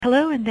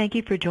Hello, and thank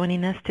you for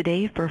joining us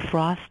today for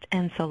Frost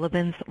 &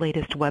 Sullivan's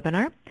latest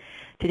webinar.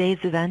 Today's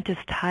event is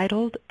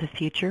titled The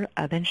Future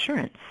of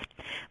Insurance.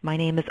 My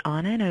name is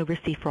Anna, and I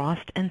oversee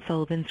Frost &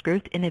 Sullivan's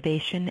Growth,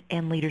 Innovation,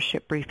 and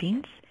Leadership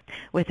briefings.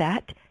 With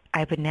that,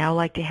 I would now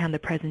like to hand the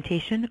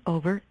presentation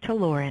over to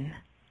Lauren.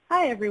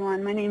 Hi,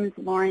 everyone. My name is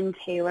Lauren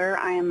Taylor.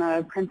 I am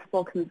a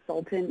principal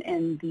consultant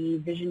in the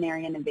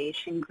Visionary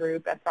Innovation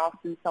Group at Frost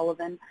 &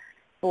 Sullivan.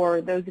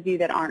 For those of you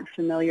that aren't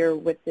familiar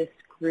with this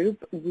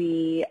group,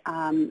 we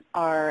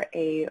are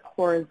a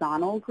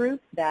horizontal group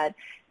that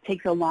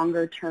takes a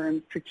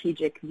longer-term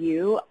strategic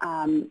view.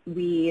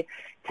 We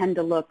tend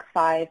to look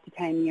 5 to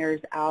 10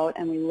 years out,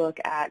 and we look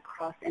at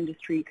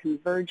cross-industry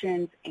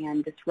convergence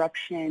and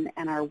disruption,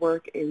 and our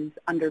work is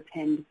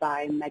underpinned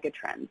by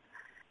megatrends.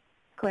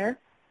 Claire?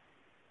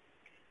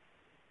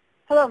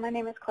 Hello, my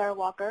name is Claire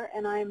Walker,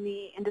 and I'm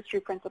the industry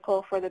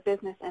principal for the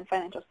Business and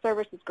Financial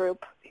Services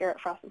Group here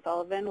at Frost &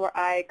 Sullivan, where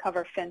I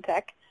cover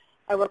FinTech.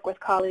 I work with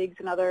colleagues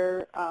in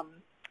other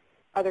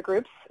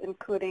groups,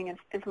 including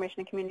Information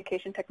and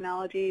Communication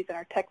Technologies and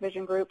our Tech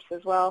Vision groups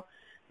as well.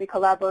 We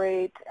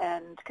collaborate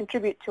and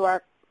contribute to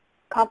our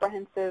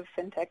comprehensive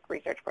FinTech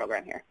research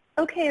program here.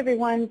 Okay,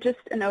 everyone, just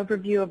an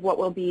overview of what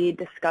we'll be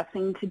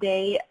discussing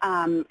today.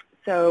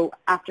 So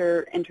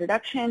after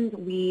introductions,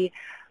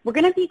 we're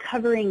going to be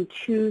covering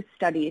 2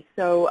 studies.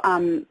 So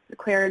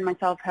Claire and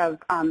myself have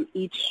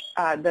each,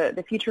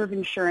 the Future of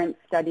Insurance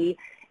study.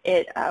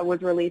 It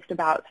was released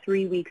about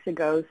 3 weeks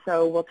ago,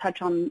 so we'll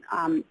touch on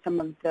some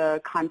of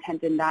the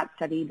content in that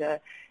study, the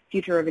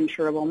future of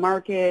insurable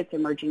markets,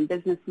 emerging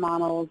business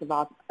models,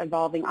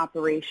 evolving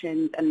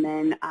operations, and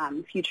then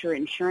future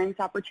insurance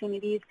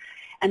opportunities.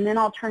 And then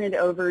I'll turn it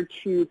over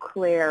to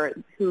Claire,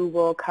 who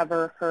will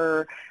cover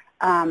her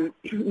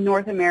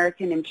North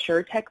American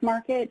InsurTech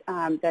market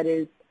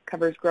that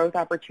covers growth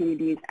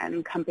opportunities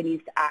and companies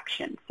to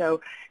action.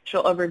 So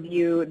she'll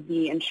overview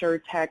the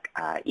InsurTech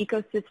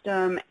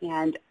ecosystem,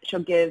 and she'll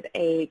give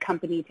a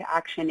company to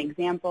action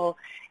example,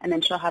 and then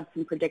she'll have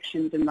some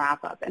predictions and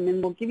wrap up. And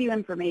then we'll give you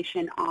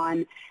information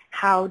on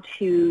how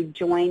to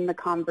join the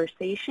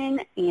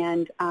conversation,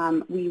 and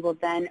we will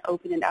then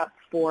open it up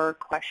for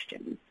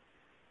questions.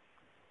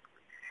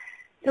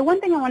 So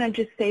one thing I want to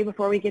just say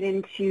before we get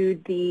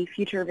into the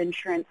Future of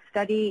Insurance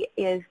study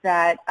is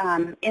that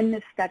in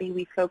this study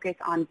we focus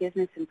on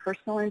business and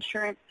personal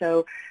insurance,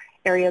 so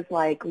areas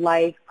like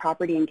life,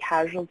 property, and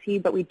casualty,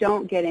 but we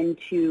don't get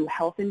into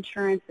health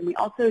insurance, and we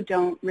also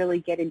don't really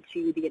get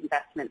into the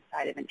investment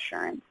side of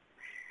insurance.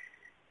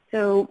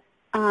 So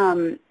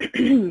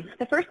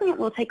the first thing that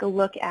we'll take a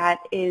look at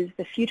is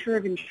the future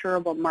of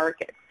insurable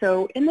markets.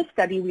 So in the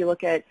study we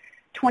look at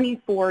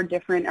 24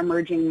 different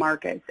emerging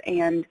markets,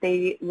 and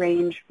they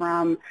range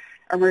from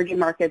emerging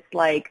markets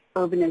like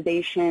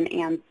urbanization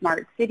and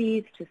smart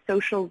cities to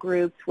social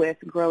groups with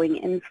growing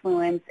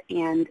influence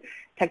and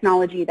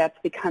technology that's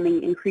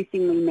becoming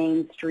increasingly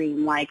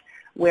mainstream like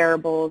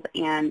wearables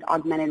and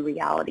augmented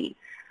reality.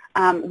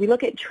 We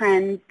look at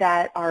trends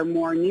that are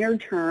more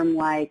near-term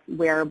like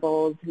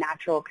wearables,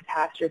 natural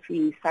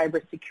catastrophe,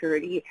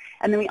 cybersecurity,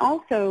 and then we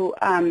also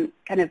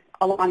kind of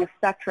along a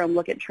spectrum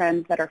look at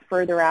trends that are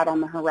further out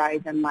on the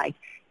horizon like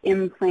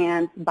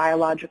implants,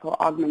 biological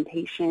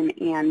augmentation,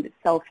 and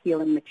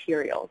self-healing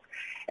materials.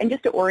 And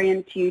just to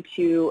orient you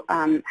to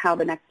how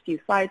the next few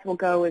slides will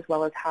go, as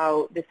well as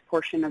how this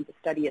portion of the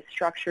study is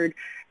structured,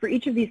 for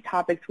each of these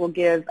topics we'll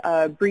give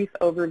a brief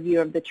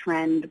overview of the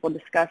trend, we'll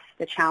discuss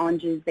the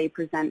challenges they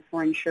present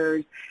for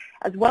insurers,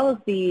 as well as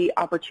the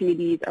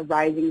opportunities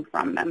arising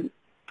from them.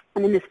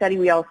 And in the study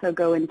we also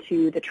go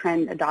into the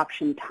trend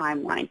adoption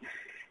timeline.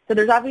 So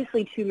there's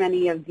obviously too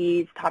many of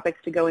these topics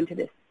to go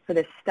into for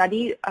this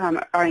study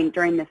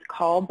during this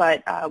call,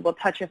 but we'll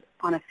touch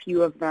on a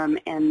few of them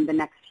in the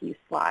next few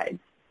slides.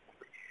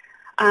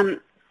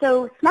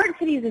 So smart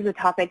cities is a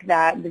topic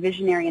that the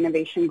Visionary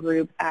Innovation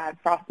Group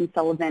at Frost &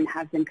 Sullivan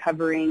has been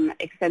covering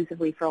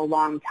extensively for a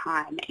long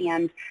time,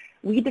 and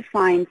we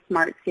define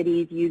smart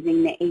cities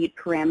using the 8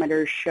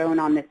 parameters shown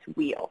on this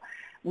wheel.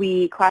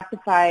 We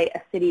classify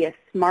a city as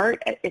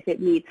smart if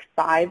it meets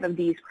 5 of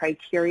these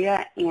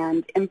criteria,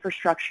 and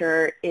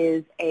infrastructure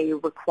is a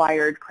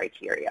required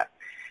criteria.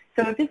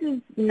 So if this is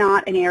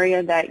not an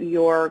area that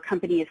your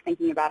company is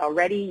thinking about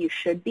already, you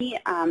should be.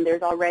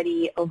 There's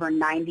already over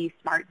 90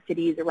 smart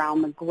cities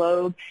around the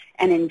globe,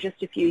 and in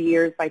just a few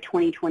years, by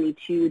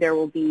 2022, there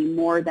will be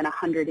more than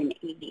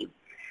 180.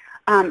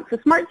 So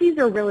smart cities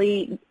are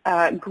really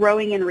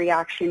growing in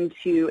reaction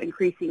to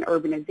increasing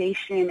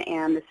urbanization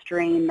and the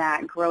strain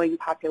that growing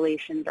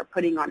populations are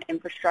putting on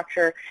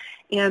infrastructure,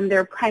 and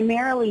they're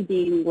primarily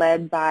being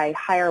led by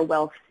higher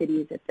wealth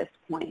cities at this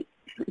point.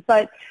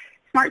 But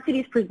smart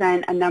cities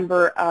present a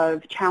number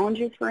of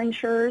challenges for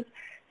insurers.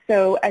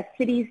 So as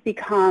cities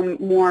become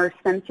more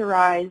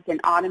sensorized and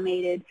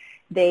automated,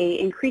 they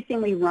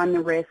increasingly run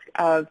the risk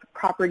of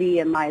property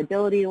and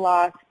liability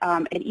loss,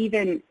 and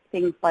even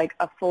things like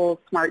a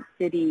full smart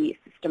city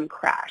system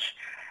crash.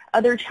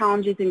 Other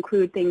challenges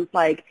include things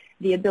like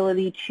the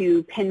ability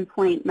to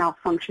pinpoint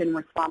malfunction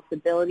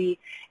responsibility,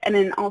 and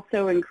then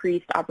also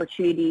increased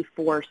opportunity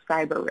for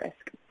cyber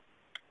risk.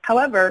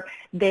 However,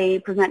 they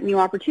present new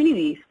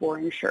opportunities for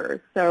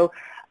insurers. So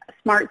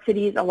smart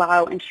cities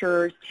allow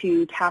insurers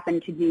to tap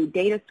into new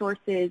data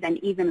sources and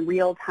even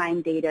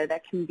real-time data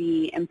that can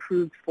be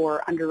improved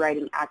for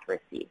underwriting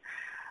accuracy.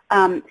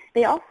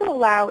 They also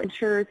allow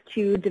insurers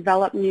to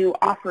develop new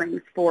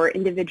offerings for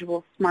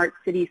individual smart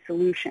city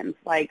solutions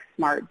like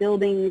smart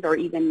buildings or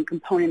even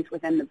components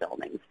within the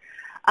buildings.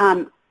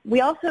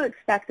 We also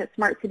expect that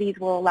smart cities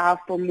will allow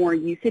for more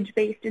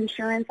usage-based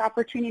insurance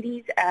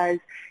opportunities as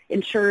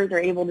insurers are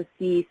able to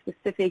see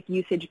specific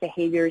usage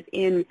behaviors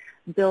in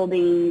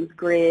buildings,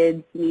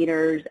 grids,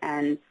 meters,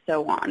 and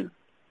so on.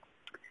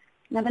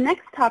 Now, the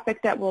next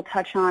topic that we'll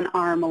touch on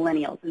are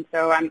millennials, and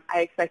so I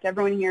expect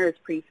everyone here is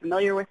pretty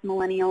familiar with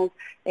millennials.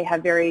 They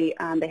have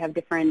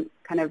different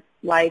kind of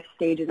life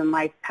stages and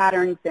life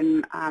patterns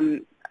than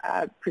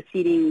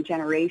preceding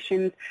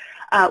generations.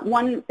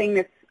 One thing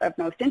that's of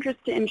most interest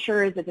to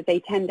insurers is that they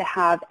tend to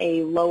have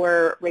a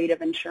lower rate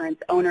of insurance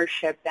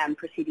ownership than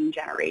preceding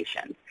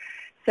generations.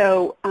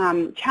 So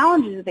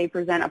challenges that they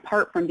present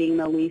apart from being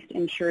the least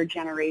insured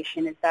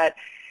generation is that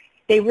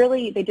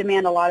they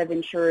demand a lot of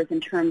insurers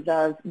in terms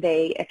of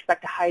they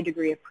expect a high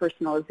degree of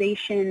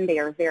personalization, they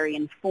are very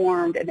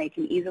informed, and they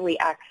can easily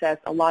access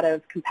a lot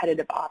of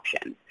competitive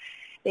options.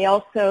 They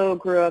also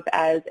grew up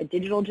as a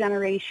digital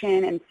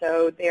generation, and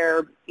so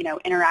their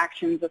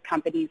interactions with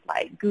companies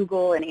like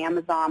Google and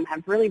Amazon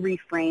have really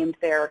reframed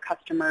their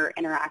customer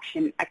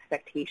interaction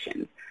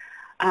expectations.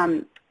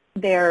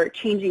 Their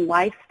changing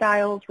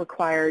lifestyles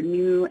require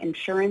new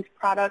insurance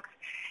products.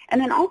 And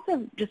then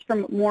also, just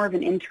from more of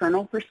an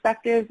internal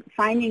perspective,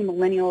 finding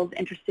millennials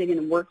interested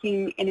in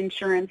working in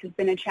insurance has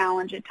been a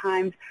challenge at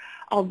times,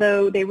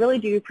 although they really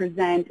do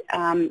present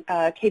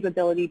a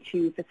capability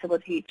to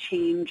facilitate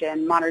change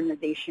and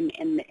modernization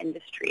in the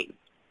industry.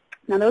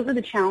 Now, those are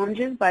the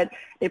challenges, but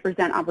they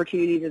present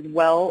opportunities as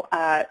well.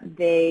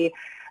 They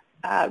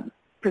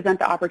present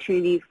the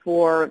opportunity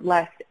for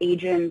less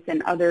agents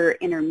and other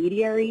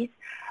intermediaries.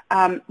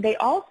 They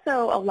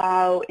also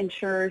allow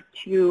insurers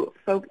to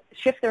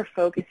shift their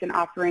focus and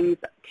offerings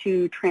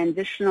to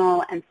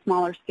transitional and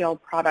smaller scale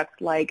products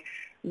like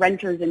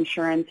renter's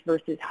insurance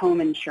versus home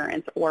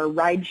insurance or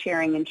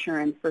ride-sharing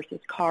insurance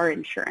versus car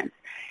insurance.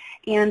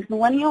 And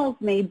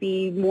millennials may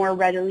be more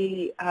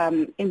readily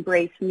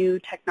embrace new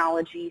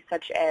technology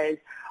such as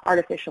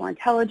artificial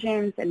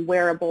intelligence and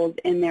wearables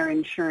in their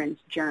insurance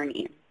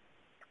journey.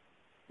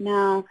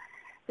 Now,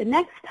 the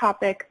next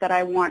topic that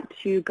I want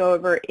to go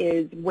over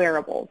is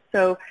wearables.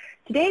 So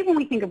today when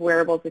we think of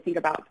wearables, we think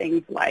about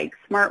things like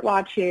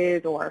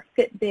smartwatches or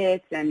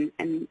Fitbits and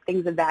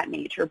things of that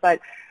nature.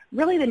 But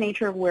really the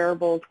nature of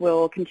wearables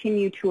will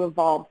continue to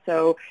evolve.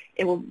 So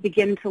it will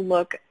begin to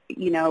look,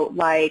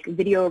 like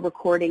video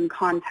recording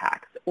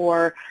contacts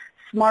or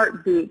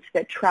smart boots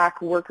that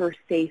track worker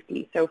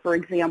safety. So for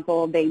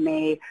example, they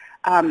may,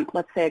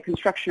 let's say a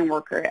construction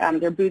worker,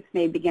 their boots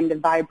may begin to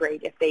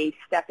vibrate if they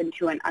step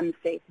into an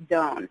unsafe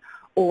zone,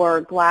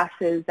 or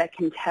glasses that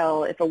can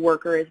tell if a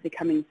worker is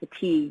becoming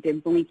fatigued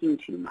and blinking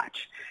too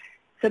much.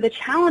 So the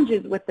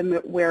challenges with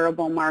the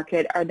wearable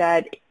market are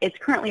that it's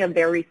currently a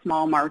very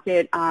small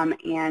market,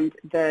 and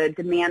the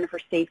demand for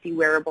safety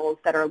wearables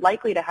that are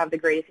likely to have the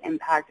greatest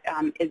impact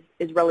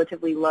is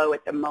relatively low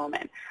at the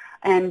moment.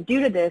 And due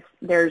to this,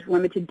 there's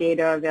limited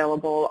data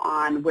available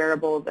on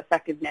wearables'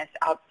 effectiveness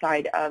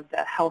outside of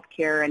the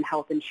healthcare and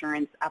health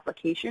insurance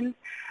applications.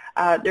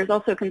 There's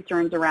also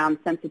concerns around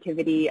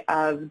sensitivity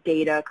of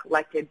data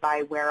collected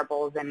by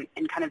wearables and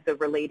kind of the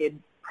related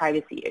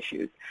privacy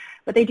issues.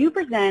 But they do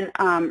present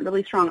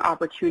really strong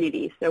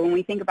opportunities. So when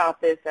we think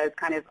about this as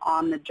kind of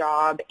on the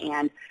job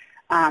and,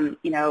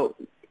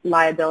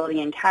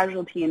 liability and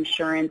casualty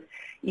insurance,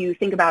 you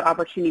think about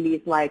opportunities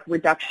like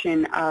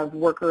reduction of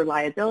worker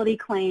liability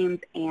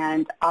claims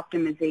and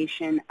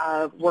optimization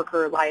of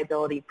worker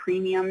liability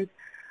premiums.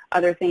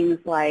 Other things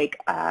like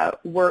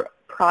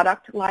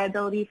product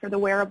liability for the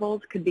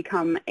wearables could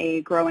become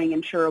a growing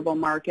insurable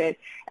market,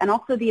 and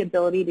also the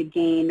ability to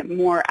gain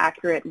more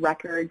accurate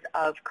records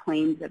of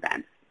claims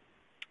events.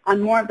 On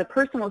more of the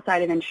personal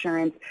side of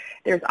insurance,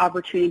 there's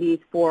opportunities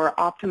for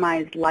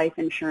optimized life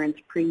insurance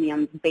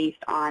premiums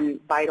based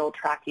on vital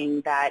tracking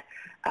that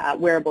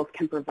wearables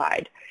can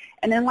provide.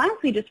 And then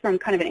lastly, just from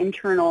kind of an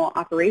internal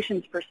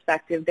operations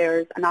perspective,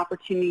 there's an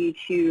opportunity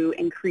to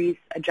increase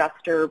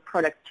adjuster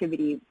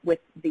productivity with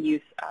the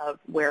use of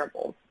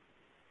wearables.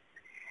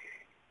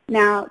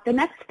 Now, the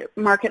next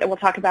market that we'll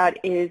talk about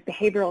is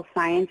behavioral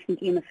science and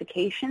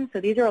gamification. So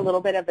these are a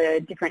little bit of a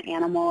different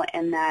animal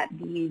in that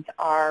these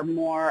are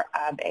more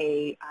of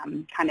a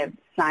kind of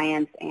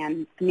science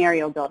and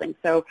scenario building.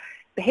 So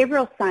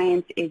behavioral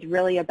science is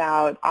really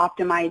about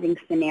optimizing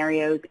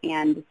scenarios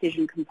and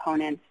decision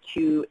components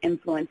to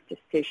influence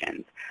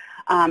decisions.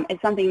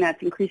 It's something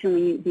that's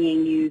increasingly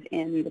being used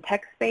in the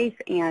tech space,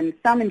 and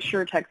some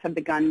insurtechs have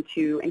begun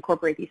to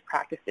incorporate these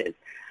practices.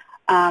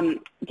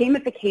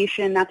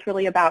 Gamification, that's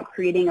really about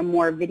creating a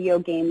more video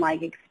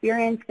game-like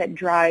experience that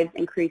drives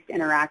increased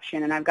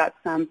interaction, and I've got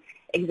some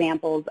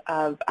examples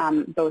of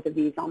both of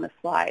these on the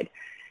slide.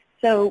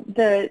 So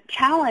the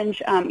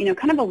challenge,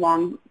 kind of a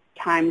long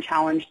time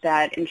challenge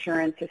that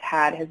insurance has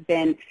had has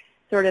been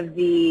sort of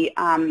the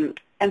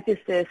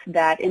emphasis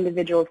that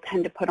individuals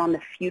tend to put on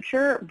the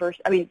future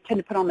tend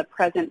to put on the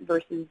present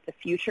versus the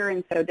future,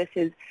 and so this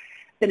has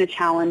been a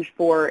challenge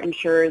for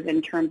insurers in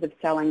terms of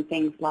selling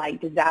things like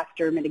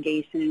disaster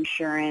mitigation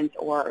insurance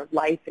or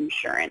life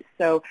insurance.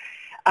 So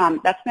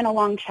that's been a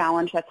long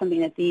challenge. That's something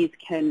that these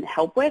can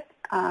help with.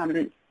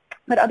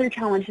 But other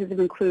challenges have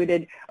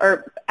included,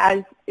 or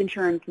as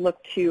insurance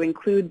look to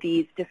include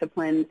these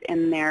disciplines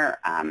in their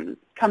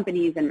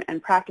companies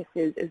and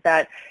practices, is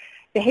that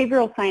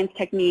behavioral science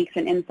techniques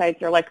and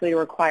insights are likely to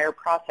require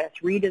process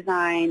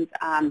redesigns,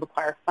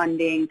 require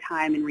funding,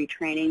 time, and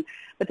retraining,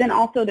 but then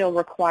also they'll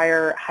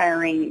require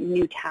hiring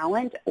new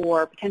talent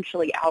or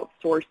potentially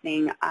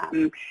outsourcing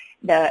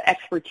the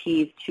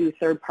expertise to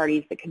third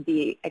parties that could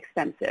be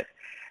expensive.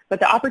 But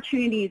the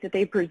opportunities that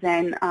they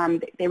present,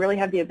 they really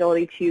have the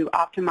ability to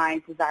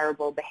optimize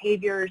desirable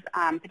behaviors,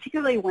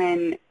 particularly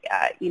when,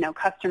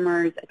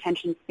 customers'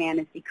 attention span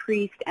is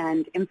decreased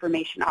and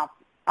information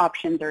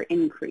options are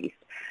increased.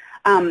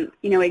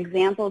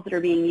 Examples that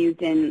are being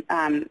used in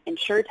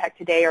InsurTech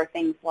today are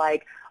things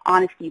like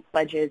honesty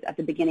pledges at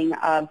the beginning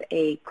of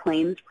a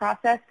claims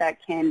process that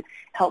can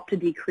help to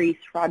decrease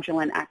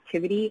fraudulent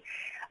activity.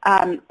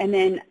 And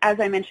then, as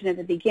I mentioned at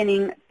the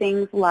beginning,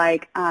 things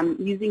like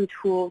using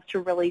tools to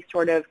really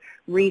sort of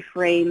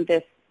reframe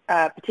this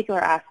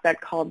particular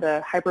aspect called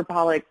the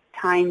hyperbolic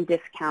time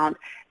discount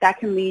that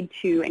can lead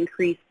to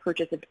increased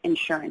purchase of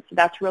insurance. So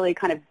that's really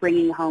kind of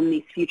bringing home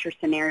these future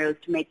scenarios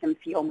to make them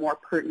feel more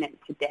pertinent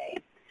today.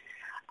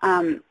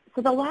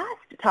 So the last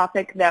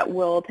topic that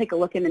we'll take a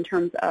look in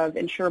terms of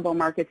insurable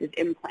markets is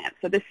implants.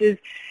 So this is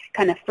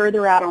kind of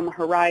further out on the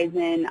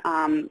horizon,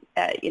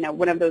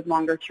 one of those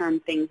longer term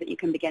things that you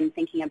can begin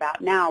thinking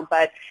about now.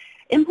 But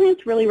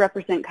implants really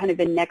represent kind of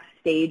the next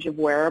stage of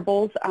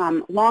wearables.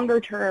 Longer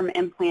term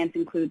implants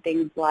include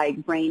things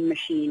like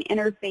brain-machine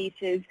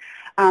interfaces,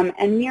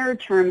 and nearer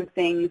term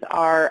things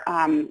are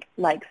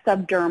like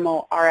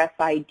subdermal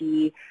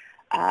RFID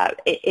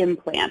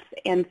implants.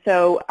 And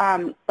so,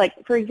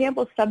 for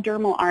example,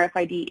 subdermal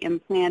RFID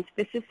implants,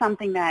 this is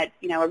something that,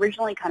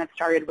 originally kind of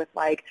started with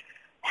like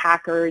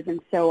hackers and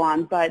so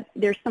on, but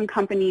there's some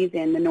companies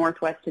in the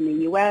Northwest in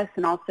the U.S.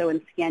 and also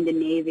in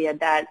Scandinavia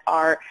that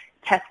are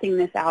testing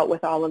this out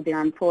with all of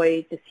their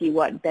employees to see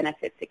what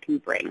benefits it can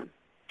bring.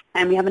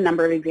 And we have a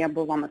number of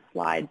examples on the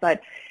slide,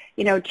 but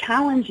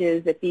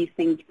challenges that these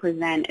things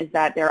present is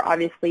that they're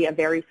obviously a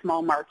very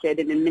small market,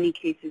 and in many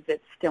cases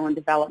it's still in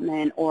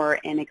development or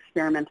in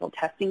experimental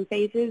testing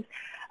phases.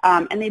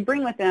 And they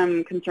bring with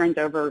them concerns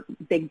over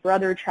big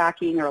brother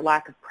tracking or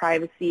lack of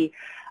privacy.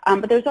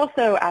 But there's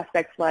also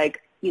aspects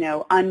like,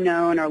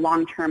 unknown or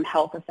long-term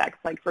health effects.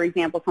 Like, for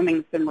example, something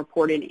that's been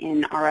reported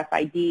in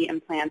RFID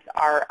implants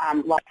are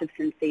loss of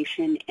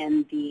sensation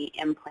in the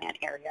implant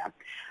area.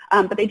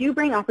 But they do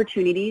bring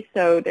opportunities.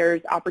 So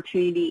there's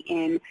opportunity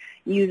in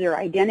user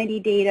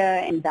identity data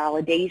and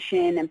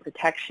validation and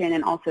protection,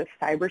 and also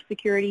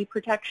cybersecurity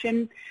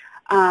protection.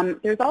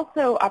 There's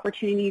also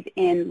opportunities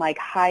in like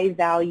high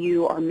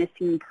value or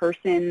missing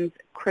persons,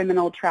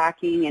 criminal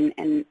tracking,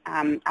 and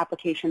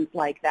applications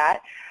like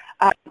that.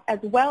 As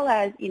well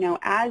as,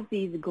 as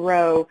these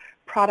grow,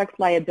 product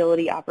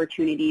liability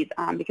opportunities,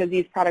 because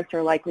these products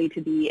are likely to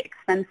be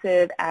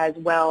expensive as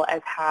well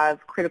as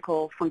have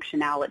critical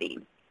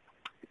functionality.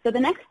 So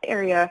the next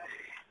area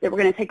that we're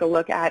going to take a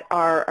look at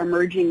are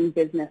emerging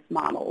business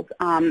models.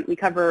 We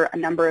cover a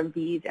number of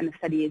these in the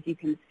study, as you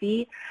can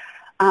see.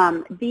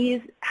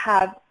 These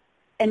have,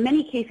 in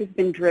many cases,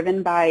 been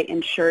driven by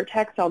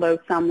insurtechs, although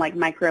some, like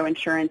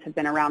microinsurance, have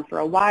been around for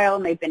a while,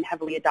 and they've been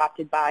heavily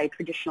adopted by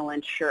traditional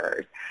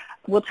insurers.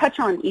 We'll touch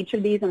on each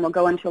of these, and we'll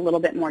go into a little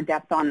bit more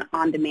depth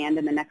on demand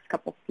in the next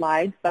couple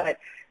slides, but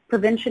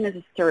prevention as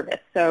a service.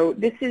 So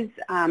this is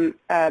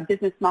a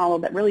business model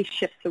that really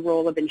shifts the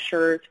role of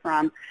insurers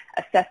from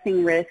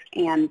assessing risk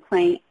and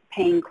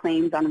paying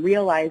claims on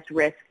realized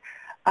risk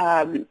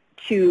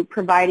to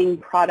providing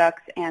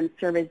products and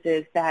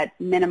services that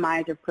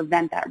minimize or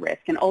prevent that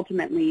risk, and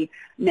ultimately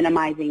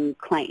minimizing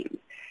claims.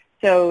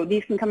 So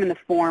these can come in the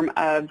form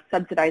of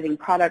subsidizing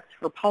products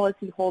for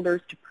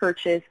policyholders to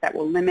purchase that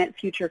will limit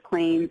future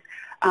claims,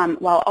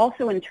 while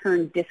also in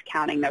turn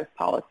discounting those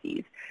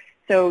policies.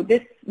 So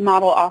this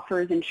model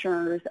offers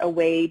insurers a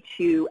way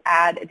to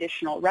add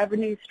additional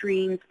revenue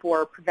streams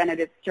for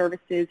preventative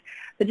services,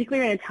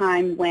 particularly in a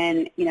time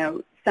when,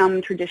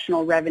 some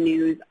traditional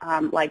revenues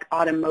like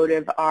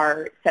automotive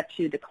are set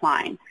to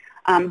decline.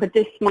 But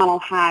this model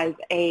has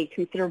a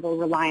considerable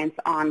reliance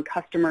on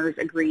customers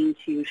agreeing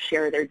to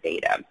share their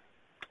data.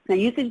 Now,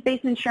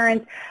 usage-based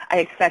insurance, I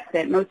expect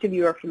that most of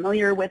you are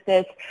familiar with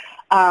this,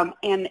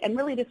 and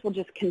really this will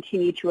just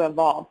continue to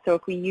evolve. So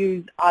if we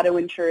use auto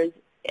insurers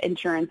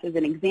insurance as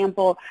an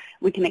example,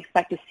 we can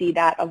expect to see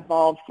that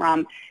evolve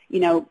from,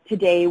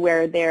 today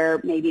where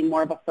there may be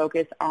more of a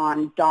focus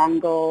on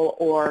dongle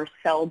or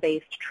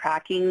cell-based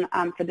tracking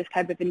for this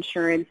type of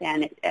insurance,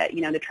 and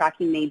the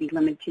tracking may be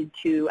limited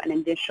to an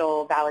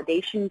initial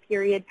validation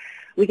period.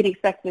 We can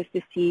expect this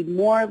to see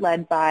more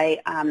led by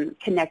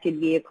connected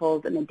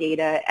vehicles and the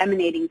data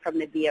emanating from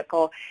the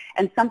vehicle,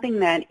 and something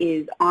that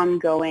is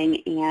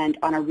ongoing and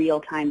on a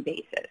real-time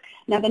basis.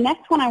 Now, the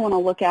next one I want to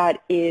look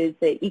at is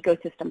the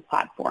ecosystem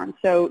platform.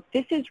 So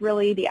this is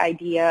really the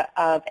idea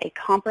of a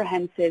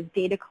comprehensive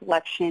data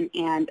collection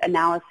and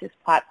analysis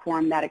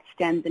platform that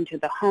extends into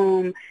the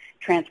home,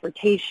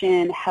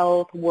 transportation,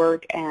 health,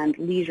 work, and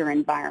leisure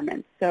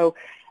environments. So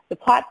the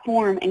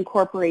platform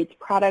incorporates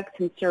products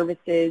and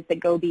services that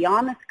go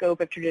beyond the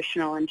scope of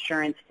traditional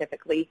insurance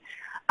typically,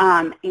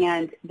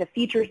 and the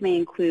features may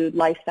include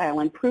lifestyle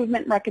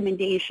improvement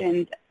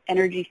recommendations,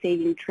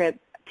 energy-saving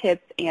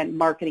tips, and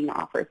marketing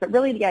offers. But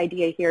really the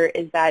idea here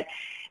is that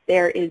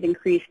there is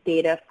increased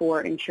data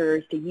for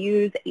insurers to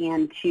use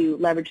and to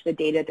leverage the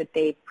data that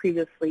they've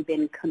previously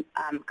been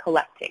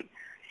collecting.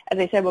 As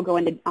I said, we'll go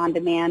into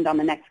on-demand on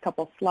the next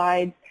couple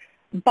slides.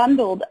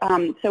 Bundled,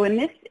 so in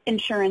this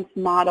insurance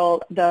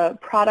model, the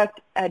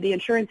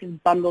insurance is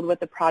bundled with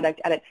the product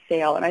at its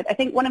sale. And I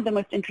think one of the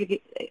most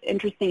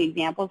interesting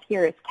examples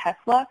here is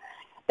Tesla,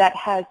 that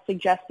has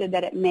suggested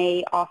that it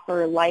may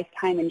offer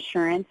lifetime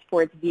insurance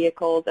for its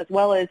vehicles, as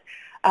well as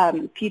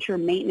future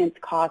maintenance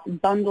costs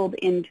bundled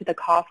into the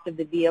cost of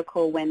the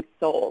vehicle when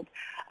sold.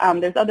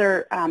 There's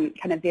other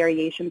kind of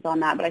variations on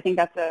that, but I think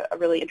that's a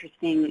really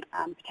interesting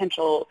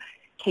potential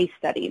case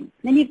study.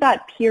 Then you've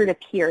got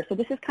peer-to-peer. So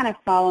this is kind of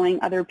following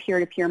other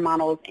peer-to-peer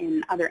models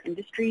in other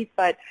industries,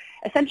 but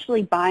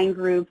essentially buying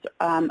groups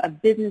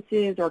of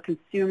businesses or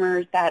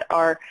consumers that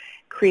are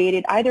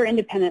created either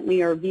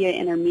independently or via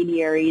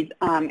intermediaries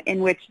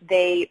in which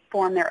they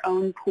form their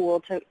own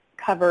pool to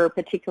cover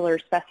particular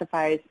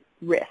specified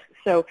risks.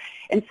 So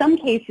in some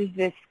cases,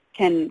 this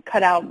can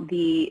cut out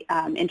the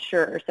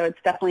insurer. So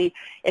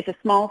it's a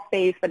small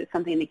space, but it's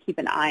something to keep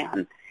an eye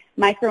on.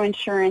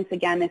 Microinsurance,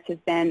 again, this has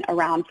been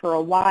around for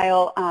a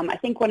while. I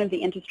think one of the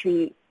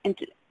interesting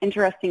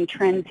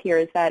trends here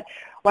is that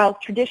while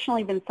it's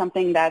traditionally been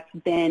something that's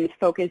been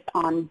focused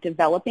on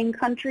developing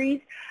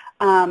countries,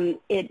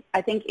 it,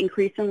 I think,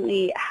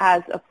 increasingly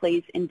has a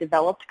place in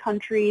developed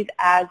countries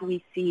as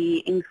we see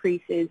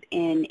increases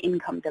in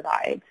income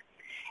divides.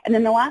 And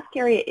then the last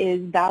area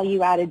is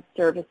value-added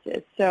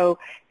services. So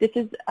this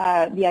is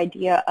the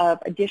idea of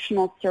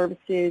additional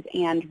services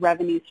and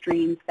revenue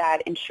streams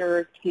that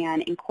insurers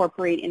can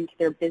incorporate into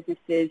their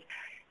businesses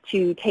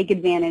to take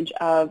advantage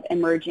of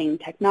emerging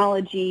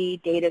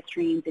technology, data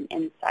streams, and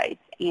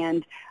insights.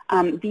 And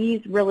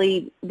this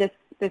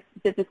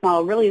business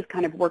model really is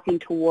kind of working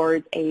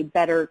towards a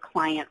better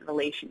client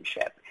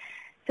relationship.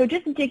 So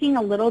just digging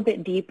a little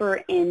bit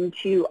deeper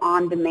into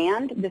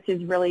on-demand, this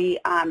is really,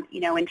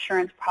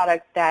 insurance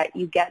products that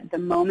you get the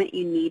moment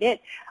you need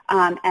it,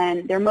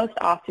 and they're most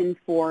often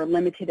for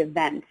limited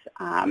events.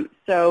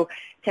 So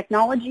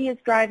technology is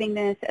driving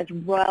this, as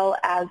well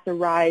as the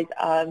rise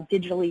of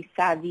digitally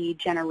savvy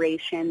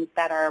generations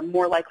that are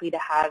more likely to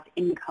have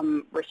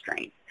income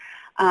restraints.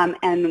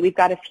 And we've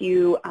got a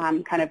few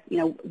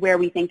where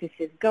we think this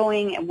is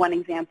going. And one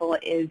example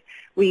is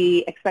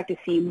we expect to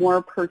see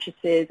more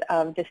purchases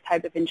of this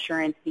type of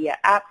insurance via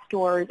app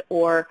stores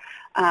or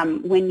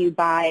when you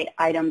buy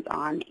items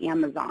on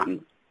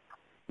Amazon.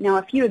 Now,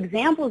 a few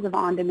examples of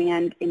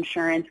on-demand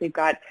insurance, we've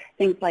got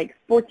things like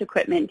sports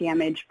equipment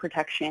damage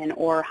protection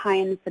or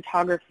high-end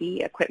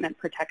photography equipment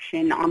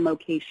protection on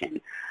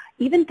location.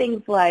 Even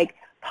things like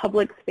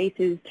public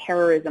spaces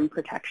terrorism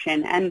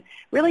protection. And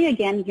really,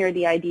 again, here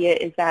the idea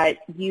is that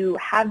you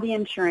have the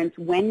insurance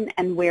when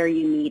and where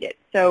you need it.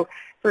 So,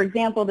 for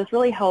example, this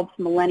really helps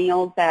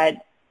millennials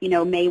that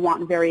may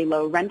want very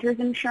low renter's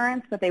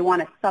insurance, but they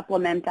want to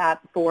supplement that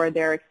for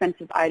their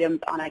expensive items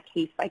on a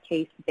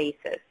case-by-case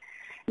basis.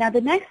 Now,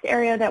 the next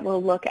area that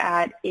we'll look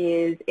at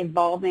is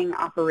evolving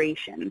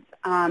operations.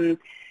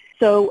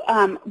 So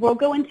we'll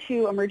go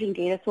into emerging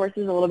data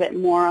sources a little bit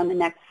more on the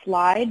next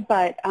slide,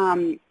 but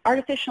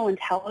artificial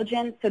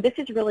intelligence, so this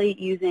is really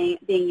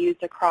being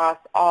used across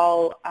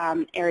all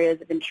areas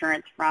of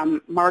insurance,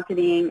 from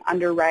marketing,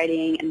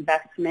 underwriting,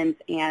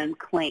 investments, and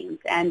claims.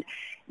 And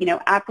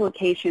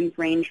applications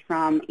range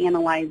from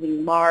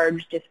analyzing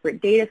large,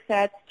 disparate data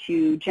sets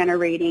to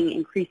generating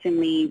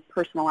increasingly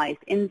personalized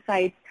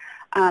insights,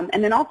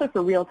 and then also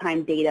for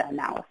real-time data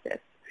analysis.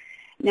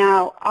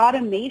 Now,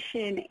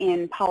 automation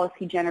in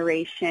policy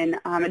generation,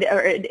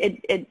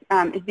 it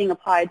is being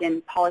applied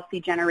in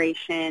policy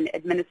generation,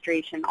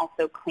 administration,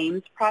 also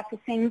claims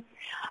processing.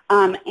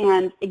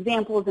 And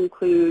examples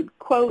include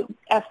quote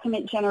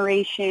estimate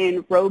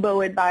generation,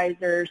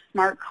 robo-advisors,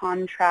 smart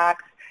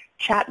contracts,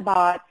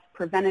 chatbots,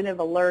 preventative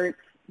alerts,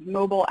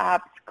 mobile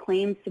apps,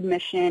 claim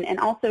submission, and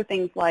also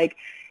things like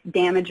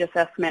damage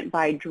assessment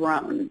by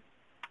drone.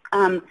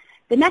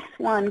 The next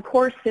one,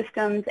 core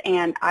systems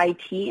and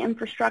IT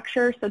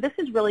infrastructure. So this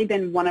has really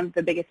been one of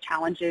the biggest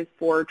challenges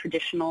for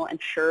traditional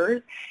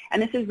insurers,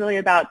 and this is really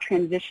about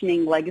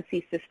transitioning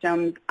legacy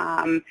systems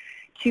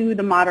to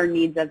the modern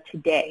needs of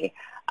today.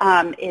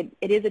 It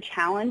is a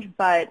challenge,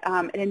 but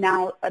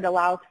it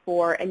allows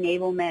for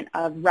enablement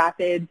of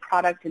rapid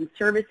product and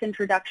service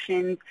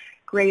introductions,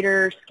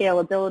 greater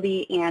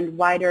scalability, and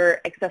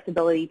wider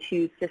accessibility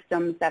to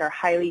systems that are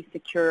highly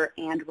secure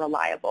and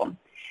reliable.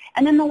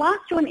 And then the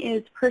last one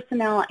is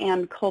personnel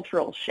and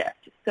cultural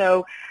shift.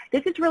 So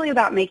this is really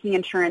about making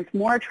insurance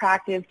more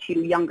attractive to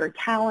younger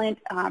talent,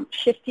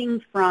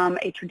 shifting from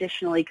a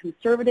traditionally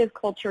conservative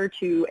culture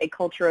to a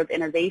culture of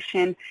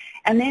innovation,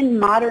 and then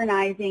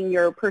modernizing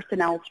your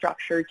personnel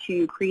structure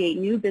to create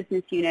new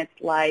business units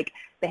like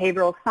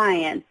behavioral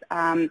science,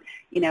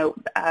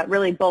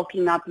 really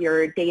bulking up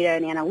your data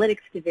and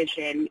analytics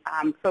division,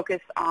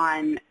 focus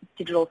on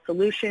digital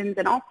solutions,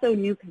 and also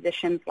new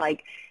positions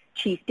like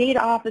Chief Data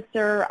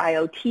Officer,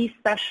 IoT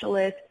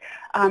Specialist,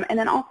 and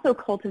then also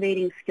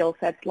cultivating skill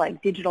sets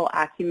like digital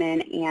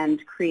acumen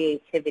and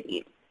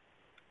creativity.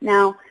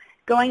 Now,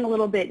 going a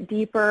little bit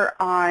deeper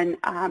on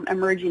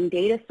emerging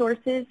data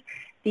sources,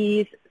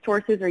 these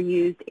sources are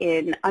used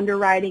in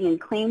underwriting and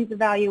claims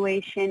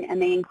evaluation,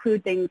 and they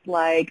include things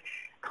like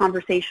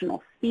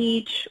conversational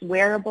speech,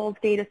 wearables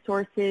data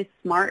sources,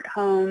 smart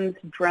homes,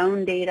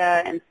 drone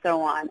data, and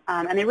so on.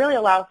 And they really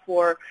allow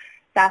for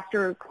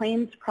faster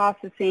claims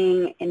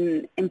processing,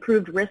 and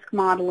improved risk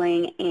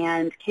modeling,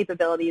 and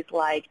capabilities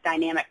like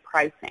dynamic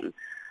pricing.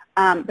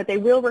 But they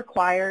will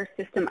require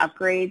system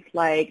upgrades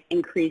like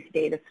increased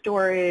data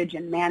storage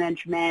and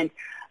management,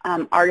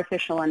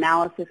 artificial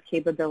analysis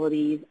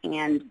capabilities,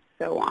 and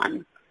so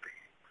on.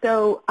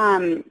 So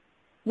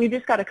we've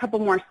just got a couple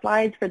more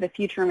slides for the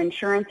future of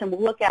insurance, and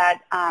we'll look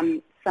at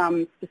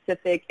some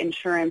specific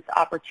insurance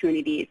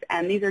opportunities.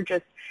 And these are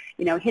just,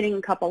 hitting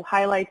a couple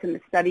highlights in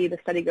the study. The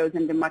study goes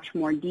into much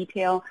more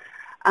detail.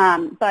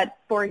 But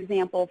for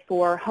example,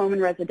 for home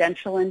and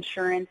residential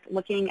insurance,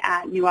 looking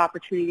at new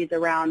opportunities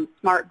around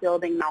smart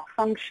building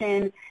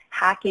malfunction,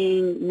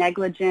 hacking,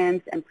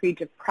 negligence, and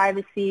breach of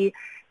privacy,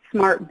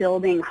 smart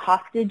building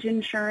hostage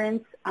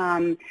insurance.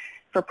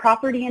 For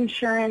property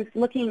insurance,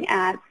 looking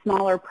at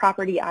smaller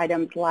property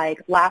items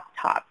like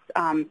laptops.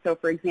 So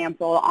for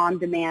example,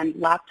 on-demand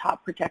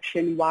laptop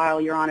protection while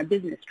you're on a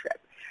business trip.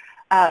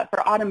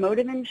 For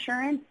automotive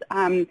insurance,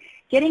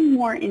 getting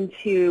more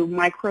into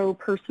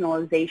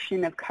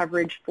micro-personalization of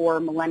coverage for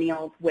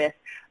millennials with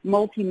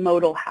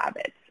multimodal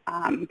habits.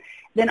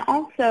 Then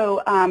also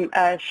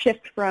a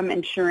shift to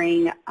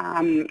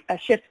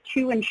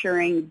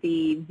ensuring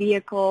the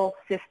vehicle,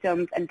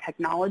 systems, and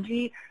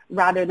technology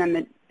rather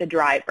than the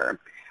driver.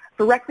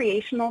 For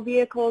recreational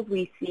vehicles,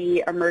 we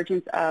see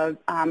emergence of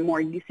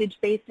more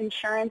usage-based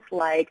insurance,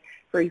 like,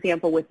 for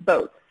example, with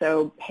boats,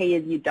 so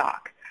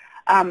pay-as-you-dock.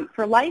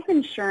 For life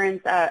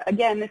insurance,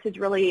 again, this is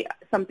really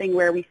something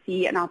where we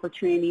see an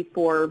opportunity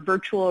for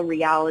virtual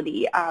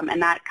reality,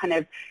 and that kind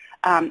of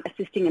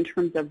assisting in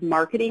terms of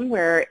marketing,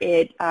 where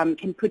it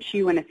can put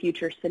you in a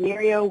future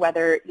scenario,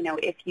 whether,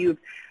 if you've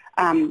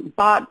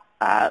bought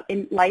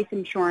life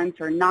insurance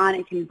or not,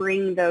 it can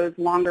bring those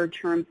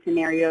longer-term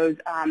scenarios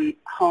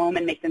home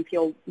and make them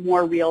feel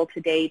more real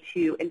today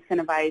to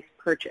incentivize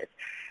purchase.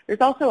 There's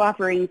also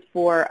offerings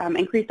for,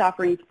 increased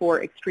offerings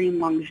for extreme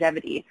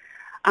longevity.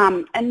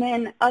 And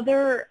then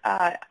other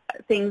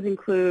things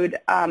include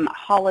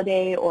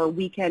holiday or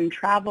weekend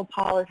travel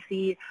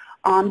policy,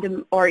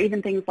 or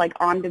even things like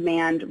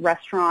on-demand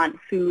restaurant,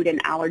 food,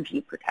 and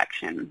allergy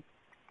protection.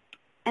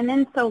 And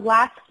then so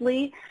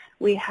lastly,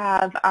 we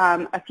have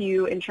a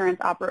few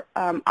insurance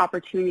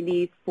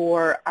opportunities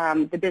for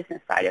the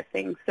business side of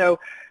things.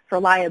 So for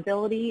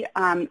liability,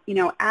 as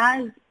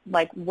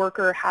like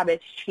worker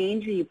habits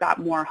change, you've got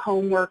more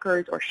home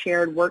workers or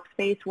shared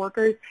workspace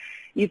workers,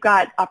 you've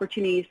got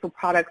opportunities for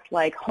products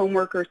like home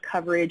workers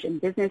coverage and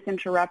business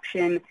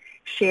interruption,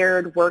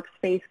 shared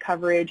workspace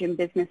coverage and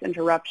business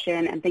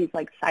interruption, and things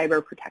like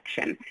cyber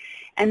protection.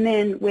 And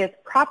then with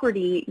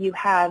property, you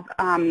have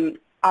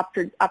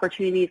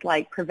opportunities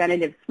like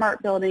preventative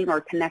smart building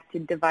or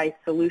connected device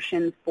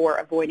solutions for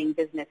avoiding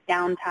business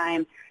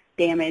downtime,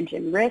 damage,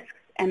 and risks.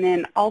 And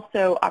then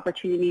also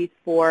opportunities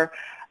for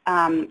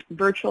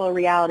virtual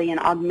reality and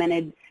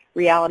augmented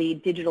reality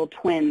digital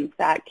twins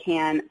that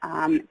can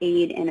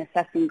aid in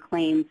assessing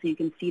claims so you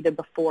can see the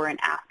before and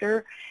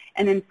after.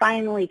 And then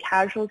finally,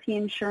 casualty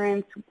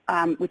insurance.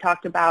 We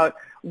talked about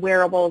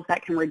wearables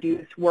that can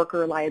reduce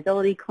worker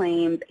liability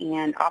claims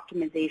and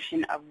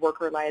optimization of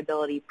worker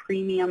liability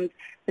premiums,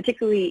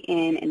 particularly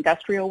in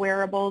industrial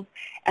wearables,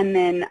 and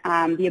then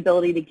the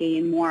ability to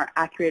gain more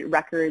accurate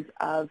records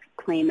of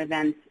claim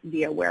events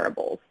via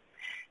wearables.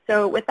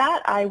 So with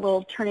that, I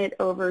will turn it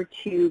over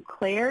to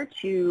Claire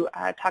to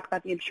talk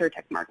about the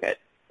InsurTech market.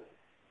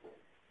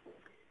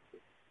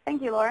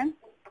 Thank you, Lauren.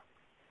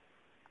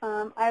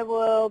 I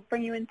will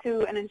bring you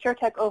into an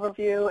InsurTech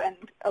overview and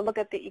a look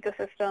at the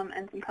ecosystem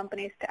and some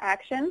companies to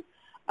action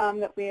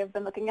that we have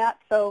been looking at.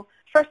 So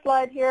First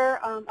slide here,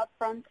 up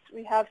front,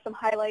 we have some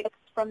highlights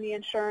from the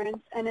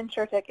insurance and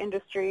insurtech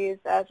industries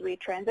as we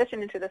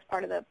transition into this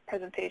part of the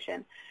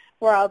presentation,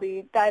 where I'll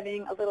be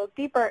diving a little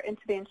deeper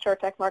into the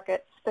insurtech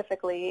market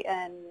specifically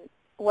and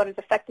what is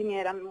affecting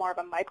it on more of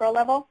a micro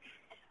level.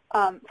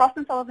 Frost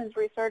 & Sullivan's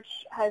research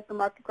has the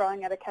market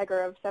growing at a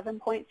CAGR of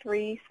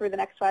 7.3 through the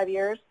next 5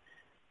 years.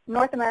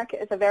 North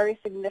America is a very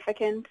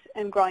significant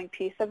and growing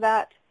piece of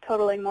that,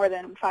 totaling more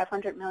than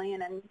 $500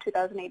 million in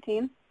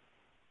 2018.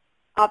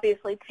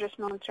 Obviously,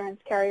 traditional insurance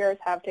carriers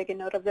have taken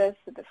note of this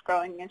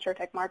growing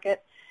insurtech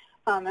market,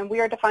 and we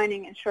are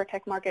defining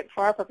insurtech market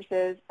for our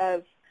purposes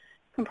as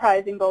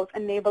comprising both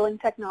enabling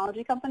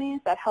technology companies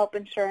that help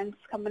insurance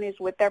companies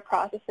with their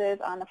processes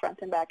on the front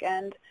and back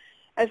end,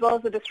 as well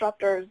as the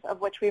disruptors,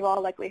 of which we've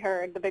all likely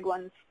heard, the big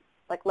ones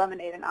like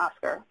Lemonade and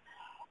Oscar.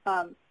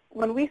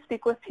 When we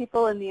speak with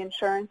people in the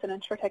insurance and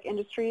insurtech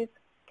industries,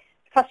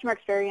 customer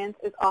experience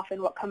is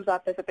often what comes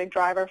up as a big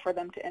driver for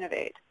them to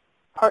innovate.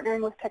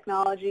 Partnering with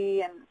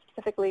technology and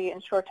specifically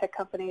insurtech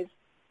companies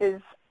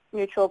is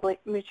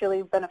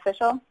mutually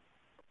beneficial.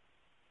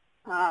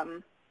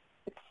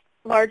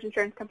 Large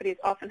insurance companies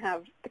often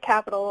have the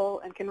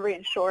capital and can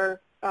reinsure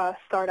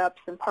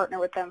startups and partner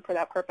with them for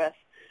that purpose.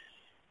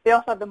 They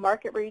also have the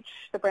market reach,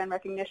 the brand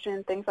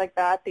recognition, things like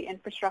that, the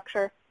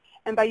infrastructure.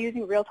 And by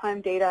using real-time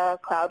data,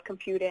 cloud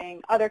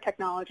computing, other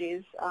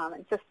technologies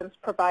and systems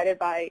provided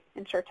by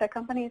insurtech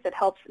companies, it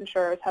helps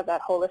insurers have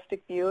that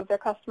holistic view of their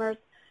customers,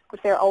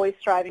 which they're always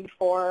striving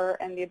for,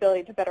 and the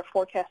ability to better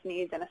forecast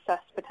needs and assess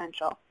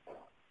potential.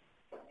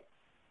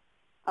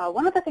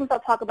 One of the things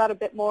I'll talk about a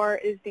bit more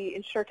is the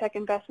insurtech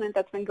investment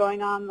that's been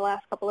going on the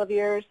last couple of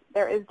years.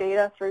 There is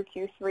data through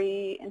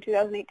Q3 in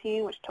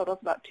 2018, which totals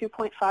about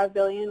 $2.5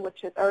 billion, which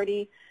has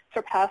already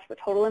surpassed the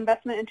total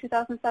investment in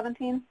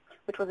 2017,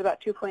 which was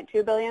about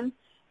 $2.2 billion.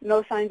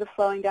 No signs of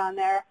slowing down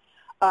there.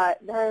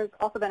 There has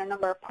also been a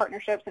number of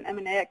partnerships and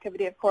M&A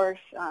activity, of course,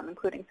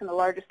 including some of the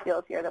largest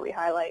deals here that we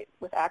highlight,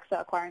 with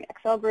AXA acquiring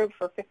Excel Group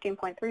for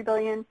 $15.3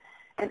 billion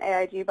and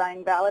AIG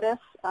buying Validus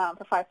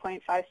for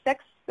 $5.56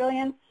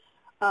 billion.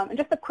 And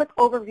just a quick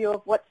overview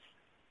of what's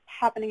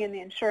happening in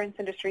the insurance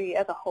industry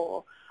as a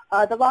whole.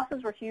 The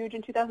losses were huge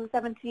in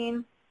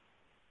 2017.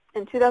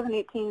 In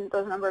 2018,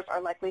 those numbers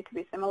are likely to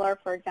be similar.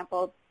 For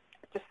example,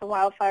 just the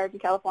wildfires in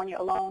California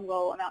alone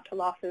will amount to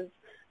losses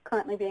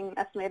currently being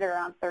estimated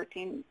around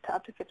 13 to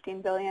up to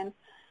 15 billion.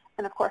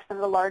 And of course, some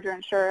of the larger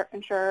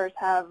insurers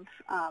have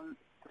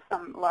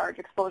some large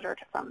exposure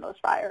to some of those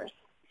fires.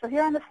 So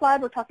here on the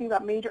slide, we're talking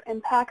about major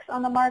impacts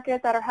on the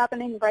market that are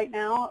happening right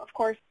now. Of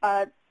course,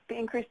 the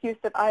increased use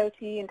of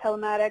IoT and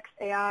telematics,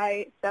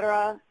 AI, et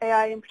cetera.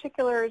 AI in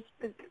particular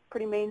is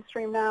pretty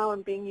mainstream now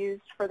and being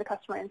used for the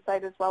customer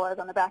insight as well as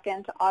on the back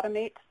end to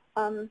automate.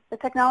 The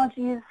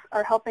technologies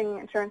are helping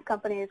insurance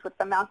companies with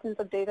the mountains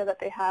of data that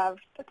they have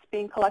that's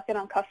being collected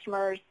on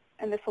customers,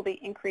 and this will be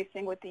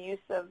increasing with the use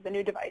of the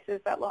new devices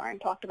that Lauren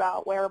talked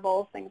about,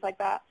 wearables, things like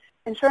that.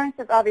 Insurance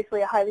is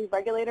obviously a highly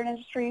regulated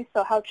industry,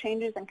 so how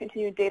changes and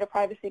continued data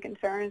privacy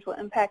concerns will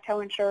impact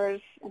how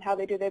insurers and how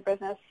they do their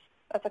business.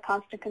 That's a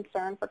constant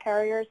concern for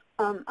carriers.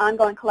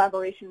 Ongoing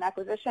collaboration and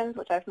acquisitions,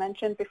 which I've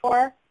mentioned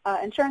before.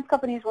 Insurance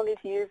companies will need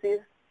to use these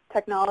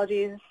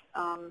technologies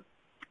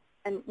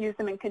and use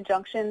them in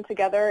conjunction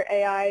together,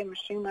 AI and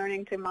machine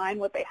learning, to mine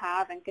what they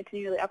have and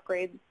continually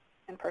upgrade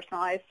and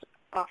personalize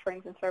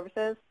offerings and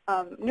services.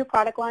 New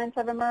product lines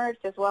have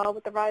emerged as well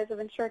with the rise of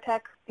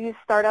insurtech. These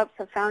startups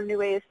have found new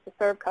ways to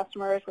serve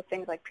customers with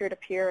things like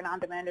peer-to-peer and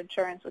on-demand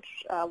insurance, which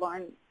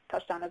Lauren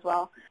touched on as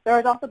well. There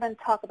has also been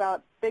talk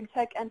about big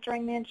tech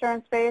entering the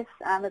insurance space,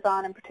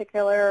 Amazon in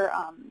particular.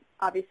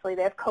 Obviously,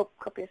 they have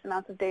copious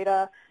amounts of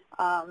data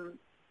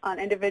on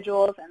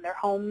individuals and their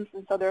homes,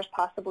 and so there's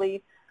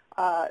possibly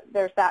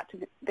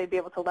they'd be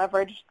able to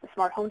leverage the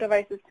smart home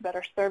devices to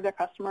better serve their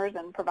customers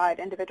and provide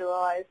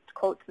individualized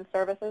quotes and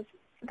services.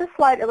 This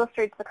slide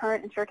illustrates the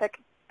current insurtech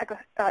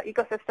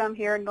ecosystem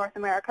here in North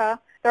America.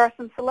 There are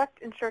some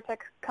select insurtech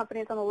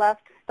companies on the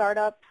left,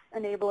 startups,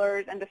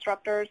 enablers, and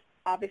disruptors.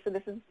 Obviously,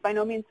 this is by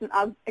no means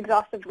an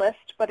exhaustive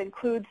list, but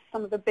includes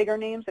some of the bigger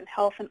names in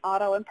health and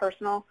auto and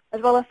personal,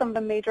 as well as some of the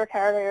major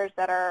carriers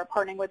that are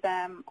partnering with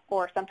them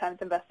or sometimes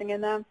investing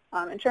in them.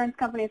 Insurance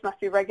companies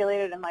must be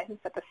regulated and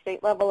licensed at the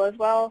state level as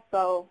well,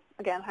 so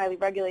again, highly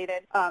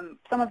regulated.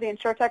 Some of the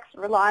insurtechs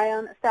rely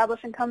on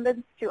established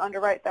incumbents to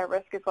underwrite their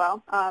risk as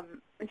well.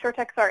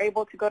 Insurtechs are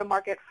able to go to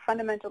market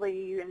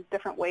fundamentally in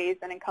different ways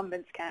than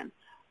incumbents can.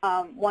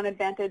 One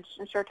advantage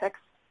insurtechs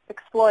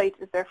exploit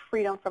is their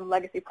freedom from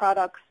legacy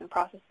products and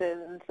processes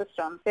and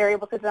systems. They're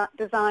able to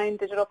design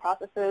digital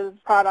processes,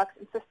 products,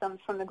 and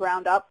systems from the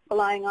ground up,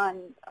 relying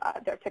on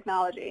their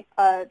technology.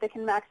 They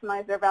can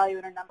maximize their value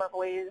in a number of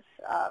ways,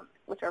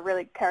 which are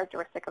really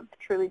characteristic of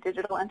truly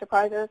digital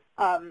enterprises.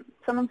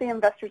 Some of the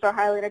investors are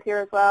highlighted here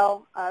as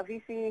well.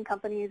 VC and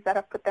companies that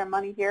have put their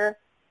money here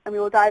And we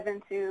will dive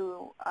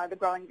into the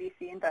growing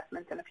VC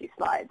investments in a few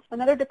slides.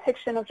 Another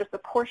depiction of just a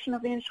portion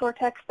of the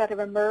insurtechs that have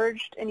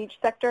emerged in each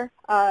sector.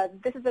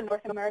 This is a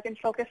North American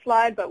focused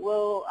slide, but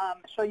we'll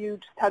show you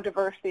just how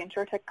diverse the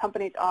insurtech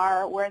companies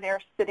are, where they're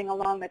sitting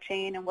along the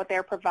chain, and what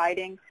they're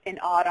providing in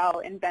auto,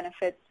 in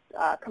benefits,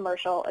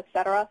 commercial,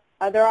 etc.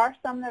 There are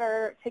some that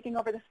are taking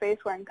over the space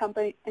where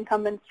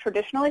incumbents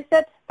traditionally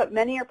sit, but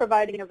many are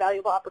providing a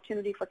valuable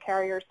opportunity for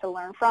carriers to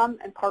learn from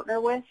and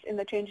partner with in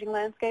the changing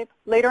landscape.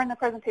 Later in the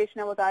presentation,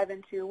 I will dive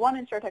into one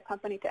insurtech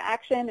company to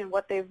action and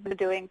what they've been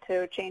doing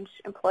to change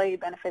employee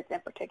benefits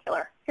in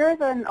particular. Here is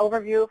an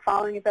overview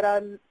following a bit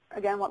on,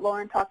 again, what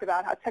Lauren talked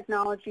about, how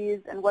technologies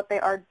and what they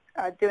are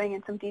doing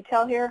in some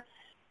detail here.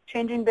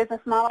 Changing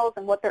business models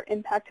and what their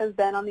impact has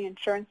been on the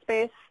insurance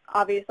space.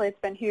 Obviously,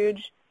 it's been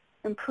huge.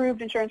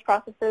 Improved insurance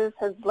processes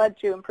has led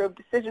to improved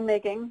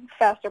decision-making,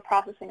 faster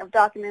processing of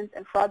documents,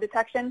 and fraud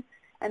detection,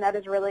 and that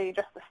is really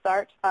just the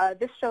start.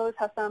 This shows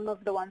how some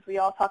of the ones we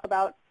all talk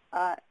about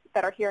that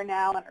are here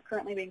now and are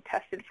currently being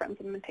tested for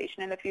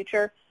implementation in the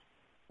future.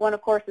 One,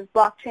 of course, is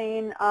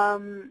blockchain.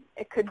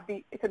 It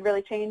could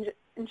really change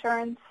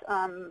insurance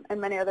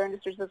and many other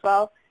industries as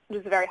well,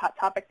 which is a very hot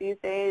topic these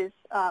days.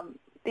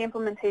 The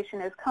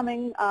implementation is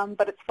coming,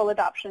 but its full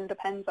adoption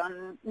depends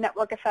on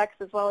network effects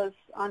as well as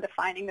on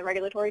defining the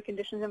regulatory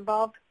conditions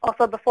involved.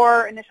 Also,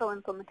 before initial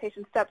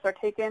implementation steps are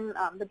taken,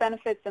 the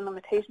benefits and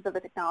limitations of the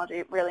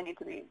technology really need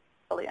to be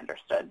fully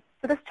understood.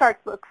 So this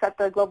chart looks at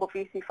the global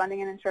VC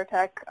funding in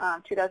InsurTech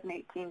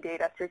 2018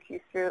 data through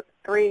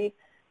Q3.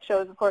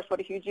 Shows, of course,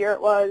 what a huge year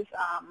it was.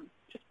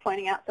 Just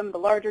pointing out some of the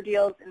larger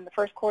deals in the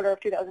first quarter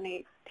of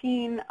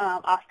 2018.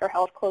 Oscar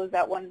Health closed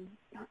that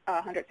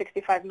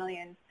 $165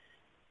 million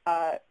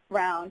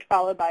round,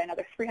 followed by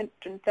another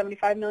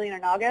 $375 million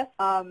in August.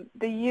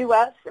 The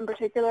U.S. in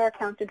particular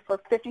accounted for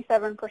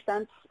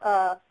 57%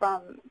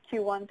 from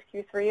Q1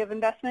 to Q3 of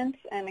investments,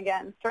 and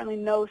again, certainly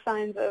no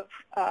signs of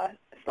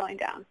slowing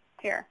down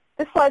here.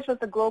 This slide shows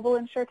the global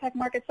insurtech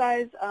market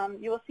size.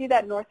 You will see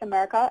that North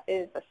America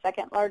is the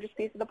second largest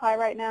piece of the pie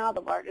right now.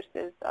 The largest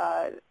is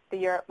the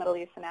Europe, Middle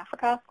East, and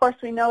Africa. Of course,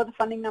 we know the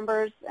funding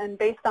numbers, and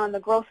based on the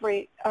growth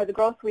rate, the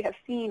growth we have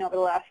seen over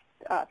the last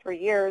 3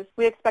 years,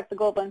 we expect the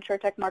global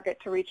insurtech market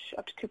to reach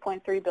up to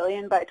 $2.3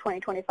 billion by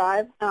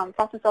 2025.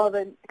 Frost &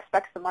 Sullivan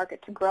expects the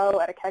market to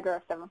grow at a CAGR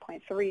of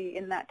 7.3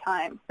 in that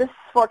time. This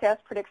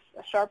forecast predicts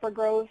a sharper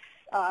growth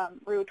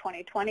through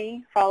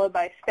 2020, followed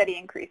by steady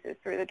increases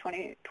through the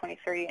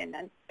 2023 and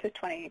then to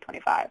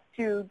 2025.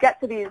 To get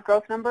to these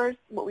growth numbers,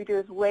 what we do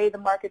is weigh the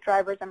market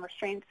drivers and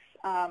restraints,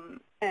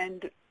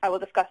 and I will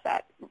discuss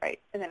that right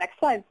in the next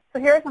slide. So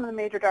here are some of the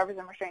major drivers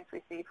and restraints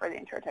we see for the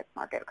insurtech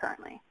market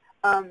currently.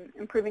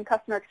 Improving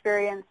customer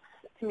experience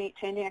to meet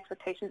changing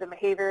expectations and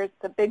behaviors.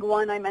 The big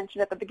one I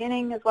mentioned at the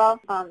beginning as well.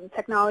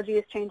 Technology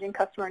is changing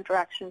customer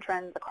interaction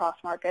trends across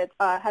markets.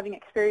 Having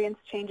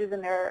experienced changes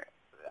in their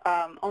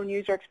own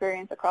user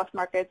experience across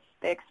markets,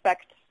 they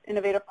expect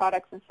innovative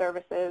products and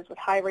services with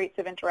high rates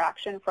of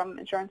interaction from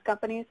insurance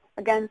companies.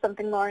 Again,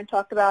 something Lauren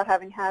talked about,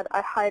 having had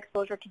a high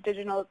exposure to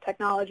digital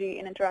technology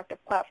and interactive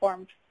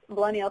platforms.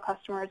 Millennial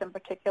customers in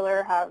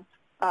particular have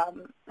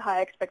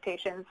high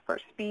expectations for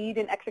speed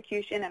and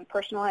execution and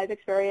personalized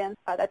experience.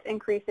 That's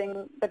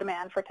increasing the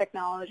demand for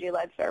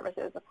technology-led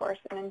services, of course,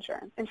 in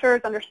insurance.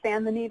 Insurers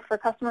understand the need for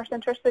customer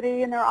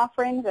centricity in their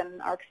offerings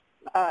and are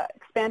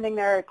expanding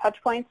their touch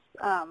points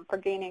for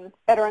gaining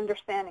better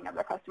understanding of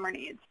their customer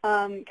needs.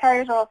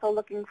 Carriers are also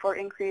looking for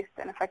increased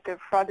and effective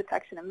fraud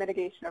detection and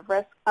mitigation of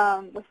risk.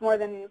 With more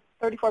than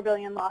 $34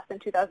 billion lost in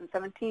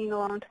 2017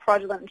 alone to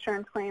fraudulent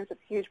insurance claims,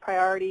 it's a huge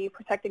priority,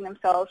 protecting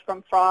themselves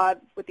from fraud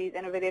with these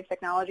innovative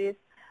technologies.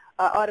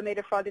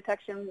 Automated fraud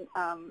detection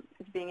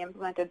is being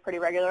implemented pretty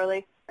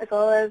regularly, as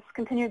well as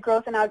continued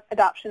growth and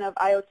adoption of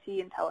IoT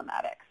and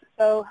telematics.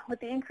 So with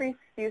the increased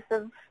use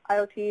of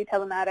IoT,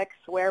 telematics,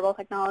 wearable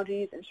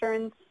technologies,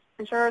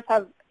 insurers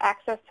have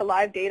access to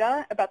live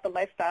data about the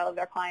lifestyle of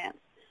their clients.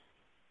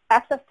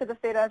 Access to this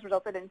data has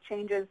resulted in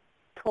changes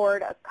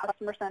toward a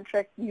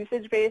customer-centric,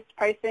 usage-based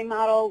pricing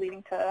model,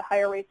 leading to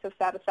higher rates of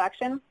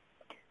satisfaction.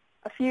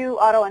 A few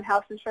auto and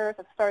house insurers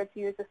have started to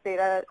use this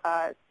data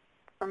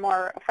for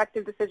more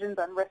effective decisions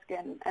on risk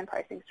and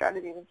pricing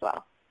strategies as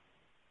well.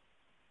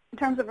 In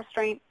terms of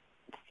restraint,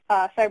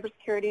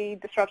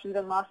 cybersecurity, disruptions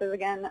and losses,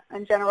 again,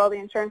 in general, the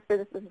insurance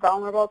business is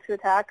vulnerable to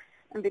attacks,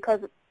 and because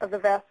of the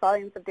vast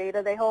volumes of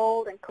data they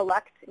hold and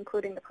collect,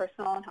 including the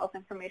personal and health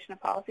information of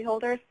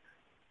policyholders,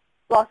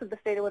 loss of this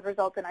data would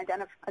result in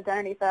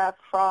identity theft,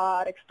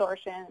 fraud,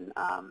 extortion,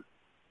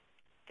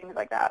 things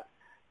like that.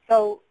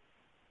 So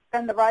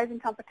then the rising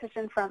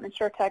competition from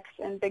insurtechs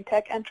and big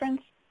tech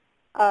entrants.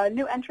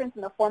 New entrants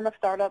in the form of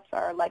startups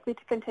are likely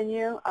to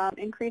continue,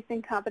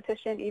 increasing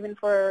competition even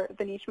for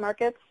the niche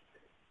markets.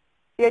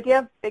 The idea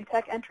of big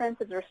tech entrants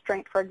is a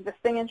restraint for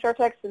existing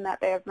insurtechs in that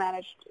if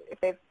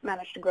they've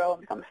managed to grow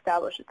and become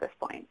established at this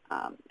point,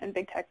 and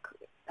big tech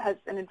has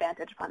an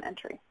advantage upon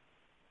entry.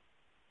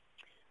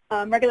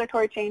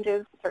 Regulatory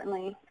changes,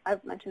 certainly,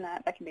 I've mentioned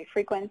that can be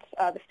frequent.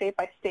 The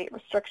state-by-state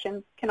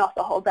restrictions can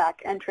also hold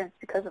back entrance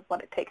because of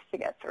what it takes to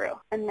get through.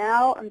 And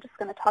now I'm just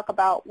going to talk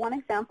about one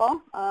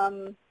example,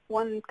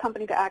 one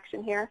company to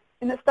action here.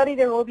 In the study,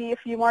 there will be a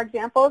few more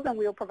examples, and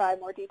we will provide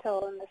more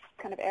detail in this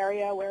kind of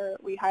area where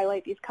we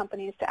highlight these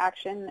companies to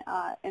action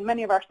in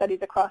many of our studies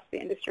across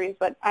the industries.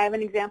 But I have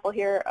an example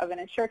here of an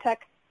insurtech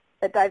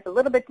that dives a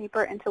little bit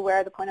deeper into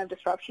where the point of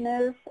disruption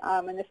is,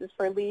 and this is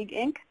for League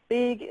Inc.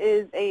 League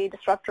is a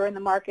disruptor in the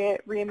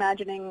market,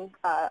 reimagining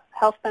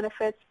health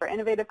benefits for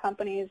innovative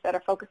companies that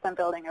are focused on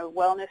building a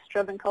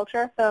wellness-driven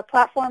culture. The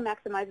platform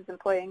maximizes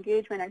employee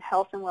engagement and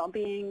health and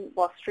well-being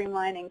while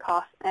streamlining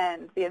costs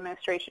and the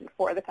administration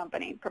for the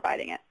company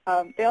providing it.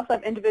 They also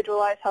have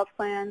individualized health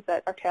plans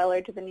that are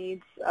tailored to the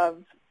needs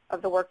of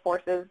the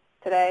workforces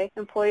today.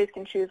 Employees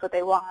can choose what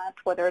they want,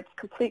 whether it's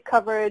complete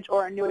coverage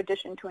or a new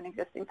addition to an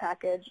existing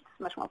package.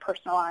 It's much more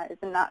personalized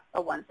and not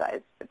a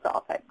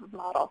one-size-fits-all type of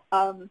model.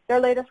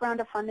 Their latest round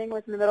of funding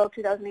was in the middle of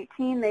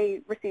 2018.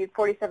 They received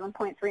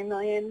 $47.3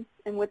 million,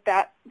 and with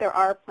that, there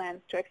are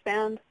plans to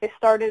expand. They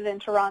started in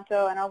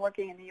Toronto and are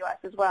working in the U.S.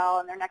 as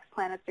well, and their next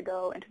plan is to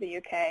go into the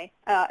U.K.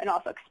 And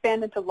also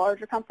expand into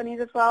larger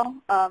companies as well.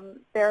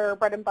 Their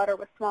bread and butter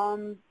was small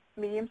and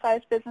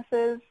medium-sized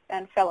businesses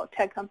and fellow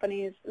tech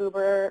companies,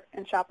 Uber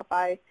and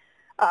Shopify,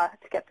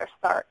 to get their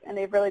start. And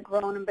they've really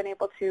grown and been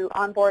able to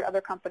onboard other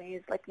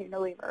companies like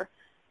Unilever.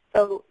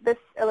 So this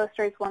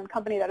illustrates one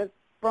company that has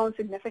grown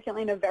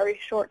significantly in a very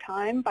short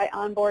time by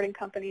onboarding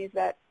companies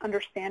that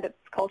understand its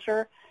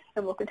culture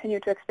and will continue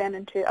to expand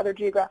into other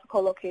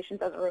geographical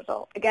locations as a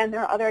result. Again,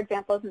 there are other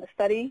examples in the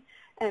study,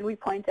 and we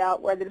point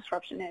out where the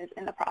disruption is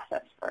in the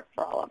process for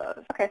all of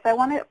those. Okay, so I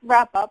want to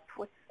wrap up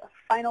with a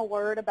final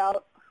word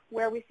about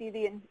where we see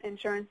the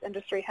insurance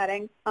industry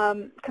heading.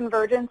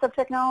 Convergence of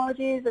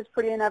technologies is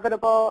pretty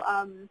inevitable.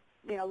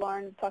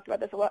 Lauren talked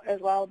about this as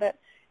well, that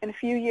in a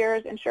few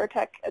years,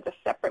 InsurTech as a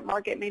separate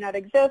market may not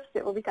exist.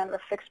 It will be kind of a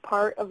fixed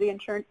part of the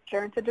insurance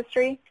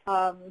industry.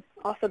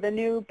 Also, the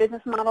new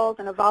business models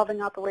and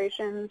evolving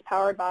operations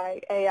powered by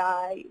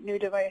AI, new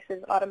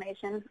devices,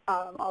 automation,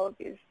 all of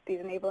these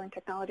enabling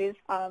technologies.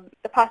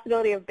 The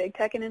possibility of big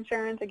tech in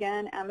insurance,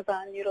 again,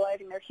 Amazon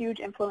utilizing their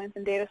huge influence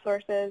in data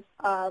sources,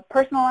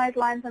 personalized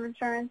lines of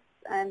insurance,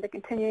 and the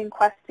continuing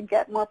quest to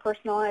get more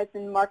personalized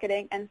in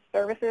marketing and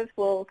services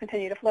will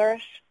continue to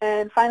flourish.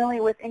 And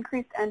finally, with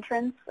increased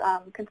entrance,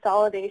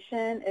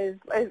 consolidation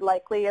is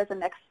likely as a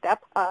next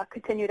step.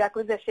 Continued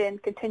acquisition,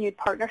 continued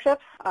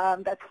partnerships,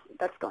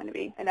 that's going to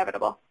be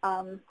inevitable.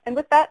 And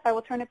with that, I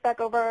will turn it back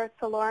over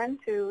to Lauren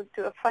to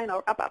do a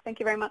final wrap-up.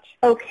 Thank you very much.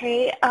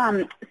 Okay,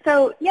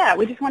 so yeah,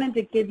 we just wanted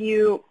to give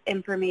you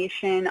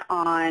information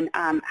on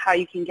how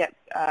you can get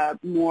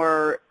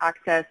more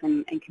access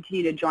and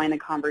continue to join the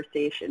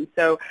conversation.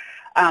 So,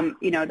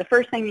 the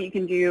first thing that you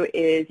can do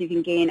is you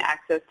can gain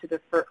access to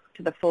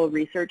the full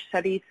research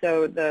study.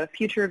 So the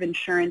Future of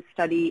Insurance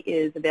study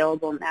is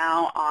available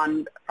now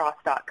on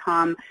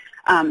frost.com.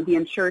 The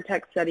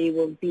InsurTech study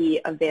will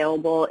be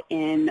available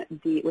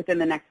within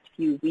the next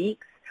few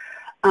weeks.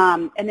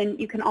 And then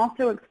you can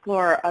also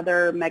explore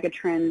other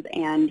megatrends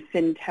and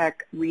fintech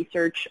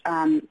research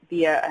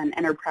via an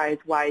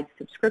enterprise-wide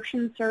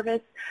subscription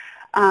service.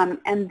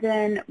 And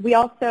then we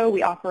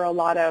offer a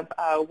lot of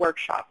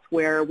workshops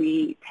where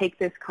we take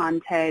this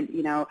content,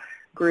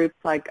 groups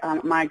like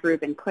my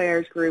group and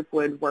Claire's group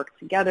would work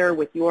together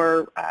with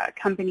your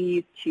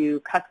companies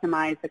to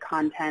customize the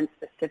content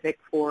specific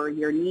for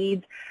your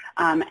needs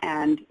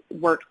and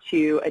work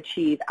to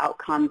achieve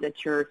outcomes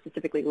that you're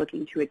specifically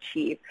looking to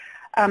achieve.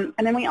 And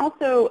then we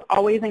also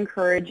always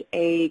encourage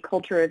a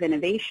culture of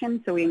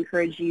innovation, so we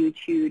encourage you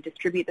to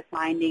distribute the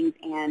findings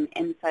and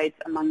insights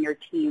among your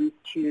teams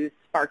to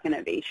spark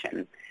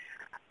innovation.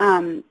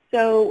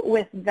 So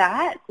with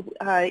that,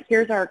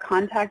 here's our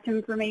contact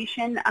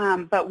information,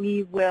 but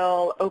we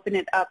will open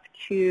it up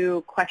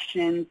to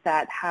questions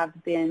that have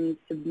been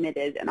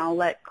submitted, and I'll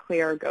let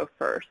Claire go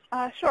first.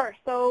 Sure.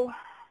 So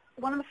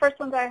one of the first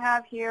ones I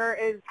have here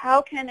is,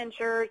 how can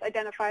insurers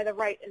identify the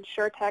right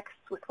insurtechs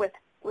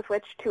with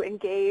which to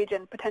engage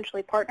and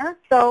potentially partner?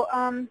 So,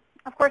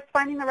 of course,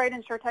 finding the right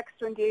insurtechs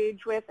to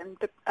engage with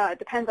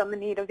depends on the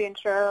need of the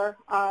insurer.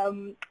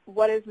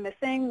 What is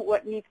missing,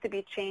 what needs to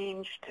be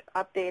changed,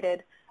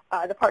 updated.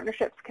 The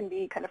partnerships can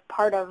be kind of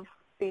part of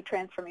the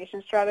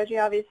transformation strategy,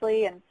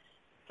 obviously, and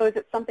so is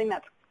it something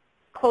that's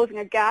closing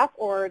a gap,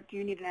 or do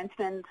you need an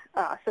end-to-end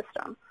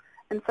system?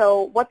 And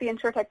so what the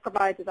insurtech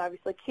provides is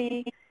obviously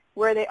key,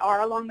 where they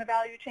are along the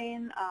value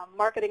chain,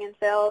 marketing and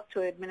sales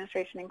to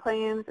administration and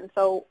claims, and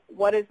so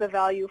what is the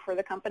value for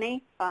the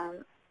company?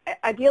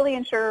 Ideally,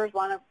 insurers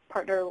want to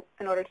partner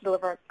in order to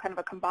deliver kind of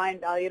a combined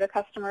value to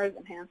customers,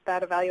 enhance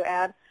that value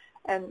add,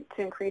 and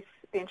to increase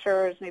the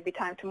insurers' maybe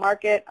time to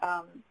market.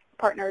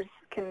 Partners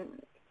can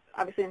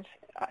obviously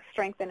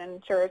strengthen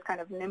insurers'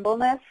 kind of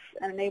nimbleness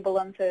and enable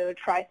them to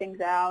try things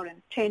out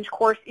and change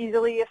course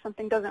easily if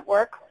something doesn't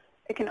work.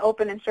 It can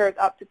open insurers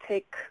up to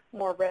take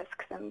more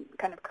risks and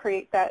kind of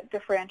create that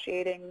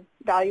differentiating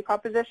value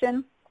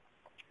proposition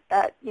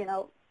that,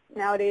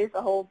 nowadays,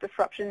 the whole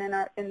disruption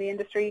in the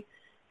industry.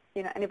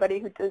 Anybody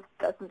who does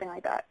something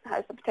like that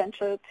has the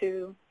potential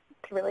to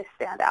really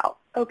stand out.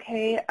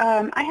 Okay,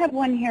 I have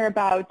one here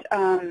about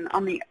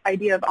on the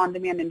idea of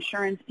on-demand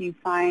insurance. Do you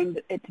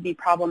find it to be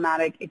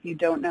problematic if you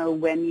don't know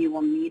when you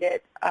will need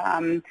it?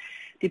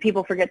 Do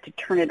people forget to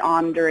turn it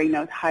on during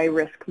those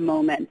high-risk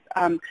moments?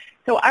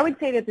 So I would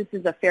say that this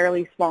is a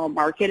fairly small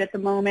market at the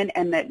moment,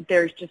 and that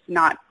there's just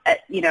not, at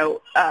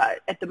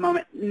the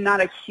moment, not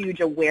a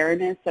huge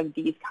awareness of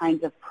these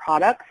kinds of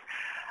products.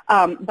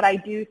 But I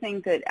do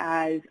think that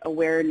as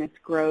awareness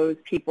grows,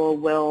 people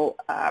will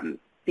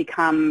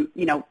become,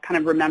 kind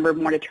of remember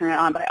more to turn it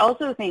on. But I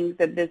also think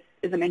that this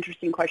is an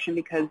interesting question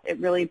because it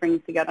really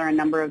brings together a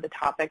number of the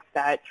topics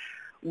that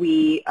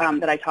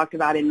that I talked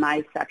about in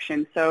my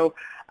section. So,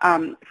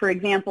 for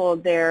example,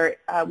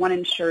 one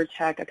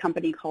InsurTech, a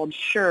company called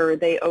Sure,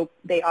 they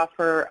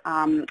offer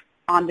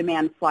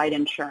on-demand flight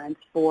insurance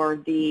for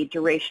the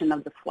duration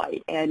of the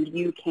flight, and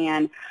you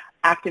can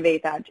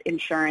activate that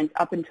insurance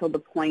up until the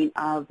point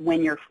of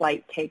when your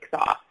flight takes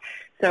off.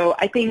 So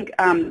I think,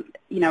 kind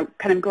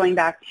of going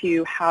back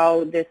to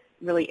how this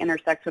really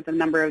intersects with a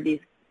number of these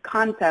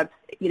concepts,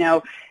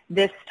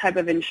 this type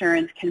of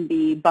insurance can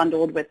be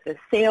bundled with the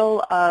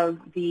sale of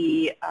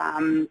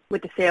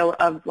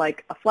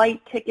like a flight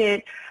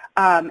ticket,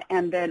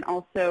 and then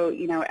also,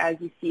 as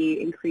you see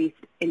increased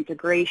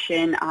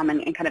integration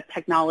and kind of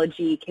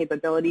technology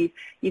capabilities,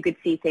 you could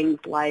see things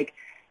like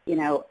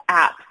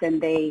apps,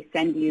 and they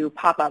send you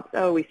pop-ups.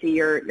 Oh, we see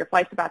your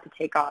flight's about to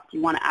take off. Do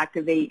you want to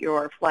activate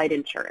your flight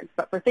insurance?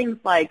 But for things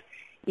like,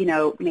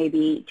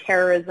 maybe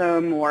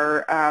terrorism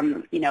or,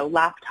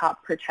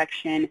 laptop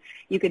protection,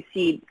 you could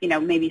see,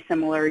 maybe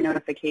similar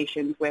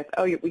notifications with,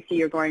 oh, we see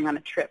you're going on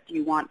a trip. Do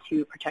you want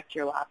to protect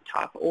your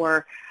laptop?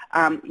 Or,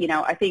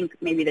 I think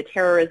maybe the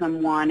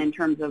terrorism one, in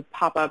terms of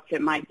pop-ups,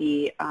 it might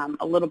be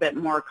a little bit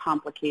more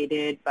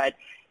complicated, but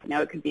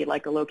it could be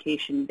like a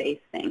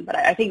location-based thing. But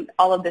I think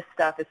all of this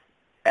stuff is,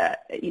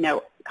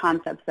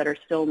 concepts that are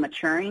still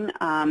maturing.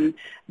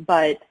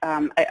 But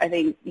I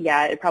think,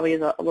 it probably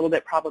is a little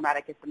bit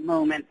problematic at the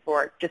moment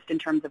for just in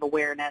terms of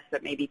awareness,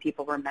 but maybe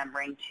people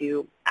remembering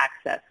to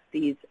access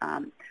these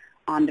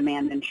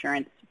on-demand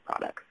insurance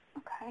products.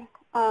 Okay.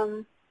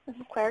 This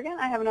is Claire again.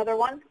 I have another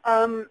one,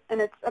 and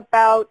it's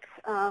about,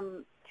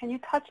 can you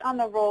touch on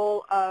the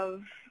role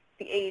of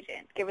the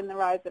agent, given the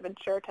rise of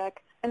InsurTech?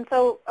 And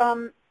so,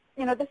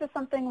 this is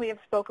something we have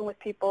spoken with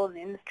people in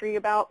the industry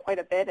about quite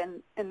a bit,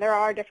 and there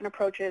are different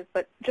approaches,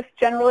 but just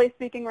generally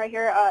speaking right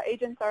here,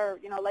 agents are,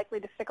 likely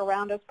to stick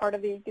around as part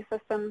of the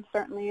ecosystem,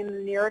 certainly in the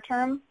nearer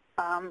term.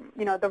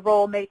 The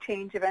role may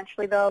change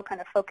eventually, though,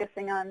 kind of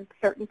focusing on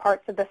certain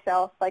parts of the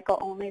sales cycle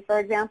only, for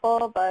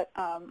example, but,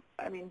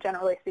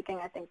 generally speaking,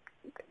 I think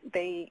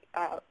they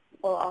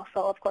will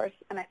also, of course,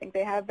 and I think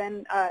they have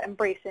been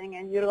embracing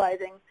and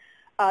utilizing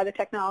the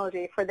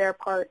technology for their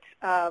part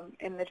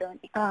in the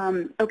journey.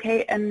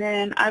 Okay, and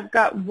then I've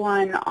got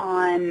one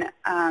on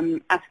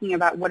asking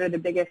about what are the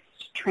biggest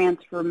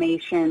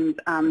transformations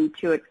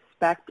to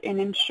expect in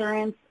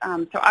insurance.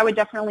 So I would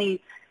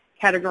definitely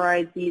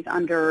categorize these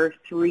under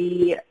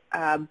three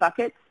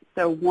buckets.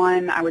 So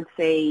one, I would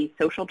say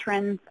social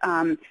trends.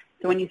 So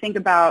when you think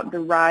about the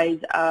rise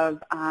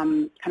of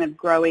kind of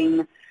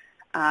growing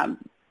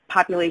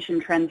population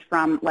trends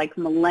from like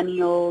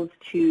millennials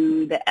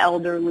to the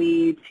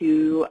elderly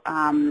to,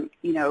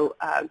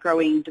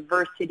 growing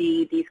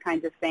diversity, these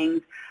kinds of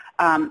things,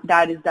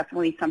 that is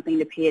definitely something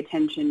to pay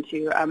attention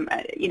to.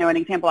 An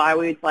example I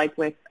always like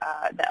with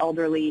the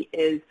elderly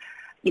is,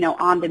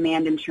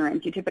 on-demand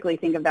insurance. You typically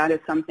think of that as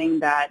something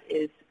that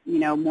is,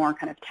 more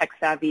kind of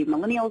tech-savvy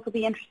millennials will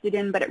be interested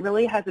in, but it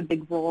really has a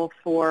big role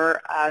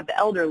for the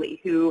elderly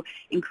who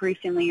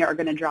increasingly are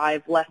going to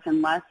drive less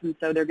and less, and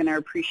so they're going to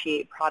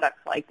appreciate products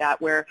like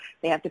that where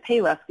they have to pay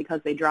less because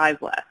they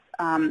drive less.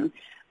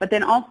 But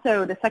then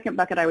also the second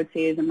bucket I would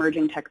say is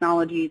emerging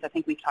technologies. I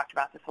think we've talked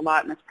about this a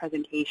lot in this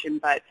presentation,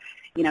 but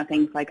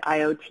things like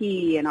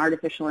IoT and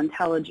artificial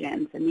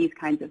intelligence and these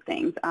kinds of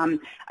things. I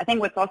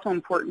think what's also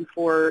important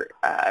for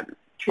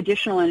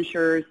traditional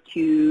insurers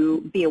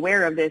to be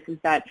aware of this is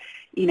that,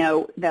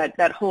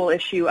 that whole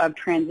issue of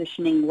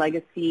transitioning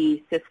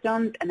legacy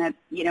systems, and that,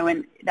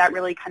 and that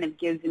really kind of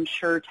gives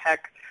InsurTech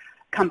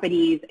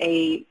companies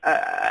a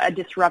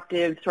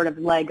disruptive sort of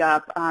leg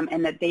up,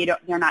 and that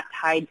they're not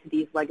tied to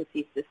these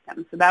legacy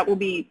systems. So that will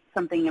be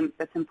something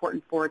that's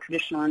important for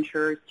traditional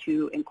insurers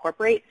to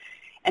incorporate.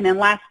 And then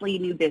lastly,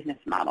 new business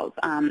models.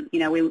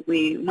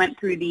 We went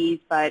through these,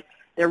 but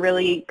they're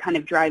really kind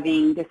of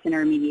driving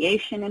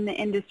disintermediation in the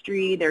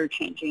industry. They're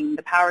changing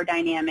the power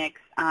dynamics.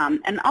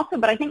 And also,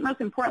 but I think most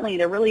importantly,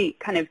 they're really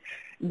kind of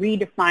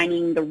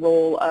redefining the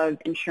role of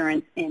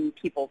insurance in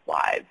people's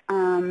lives.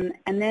 And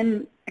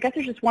then I guess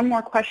there's just one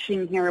more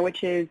question here,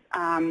 which is,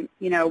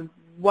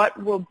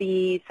 what will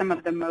be some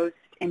of the most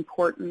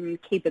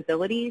important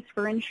capabilities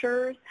for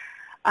insurers?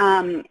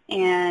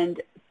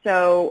 And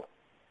so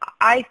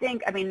I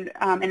think,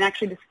 and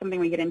actually this is something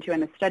we get into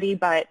in the study,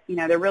 but,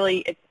 they're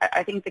really,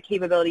 I think the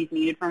capabilities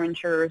needed from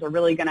insurers are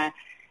really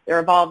they're they're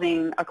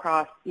evolving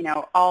across,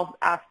 all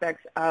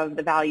aspects of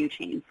the value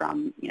chain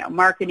from,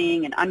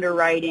 marketing and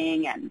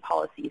underwriting and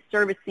policy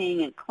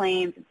servicing and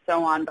claims and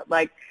so on. But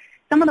like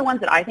some of the ones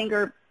that I think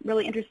are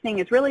really interesting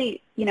is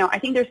really, I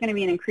think there's going to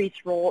be an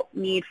increased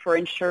need for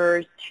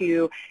insurers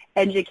to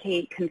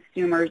educate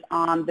consumers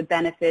on the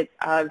benefits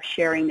of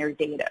sharing their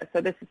data. So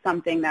this is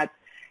something that's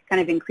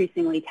kind of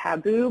increasingly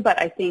taboo, but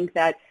I think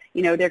that,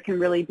 there can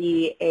really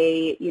be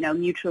a,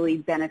 mutually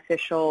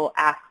beneficial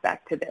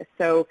aspect to this.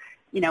 So,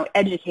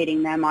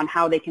 educating them on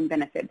how they can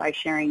benefit by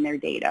sharing their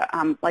data.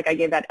 Like I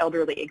gave that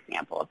elderly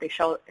example, if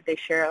they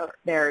share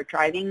their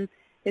driving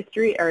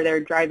history or their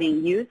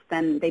driving use,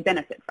 then they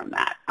benefit from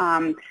that.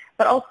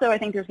 But also I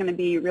think there's going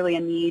to be really a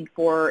need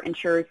for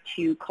insurers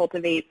to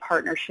cultivate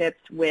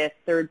partnerships with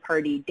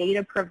third-party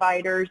data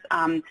providers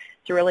to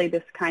really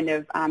this kind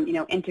of,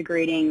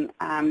 integrating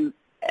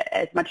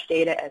as much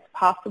data as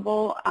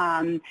possible.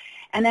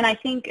 And then I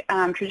think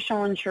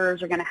traditional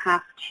insurers are going to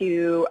have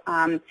to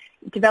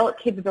develop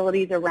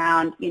capabilities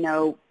around,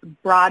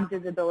 broad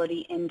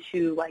visibility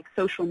into like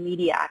social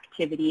media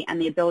activity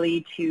and the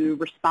ability to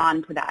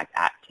respond to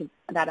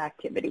that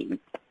activity.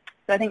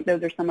 So I think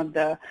those are some of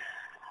the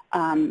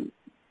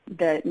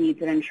needs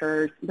that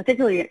insurers,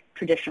 particularly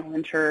traditional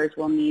insurers,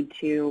 will need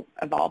to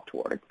evolve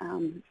towards.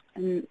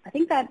 And I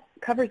think that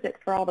covers it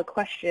for all the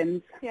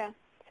questions. Yeah.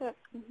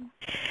 Mm-hmm.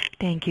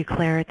 Thank you,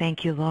 Claire.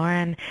 Thank you,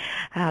 Lauren.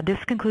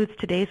 This concludes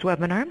today's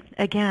webinar.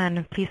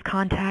 Again, please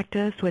contact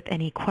us with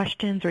any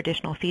questions or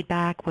additional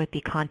feedback with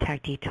the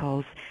contact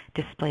details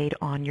displayed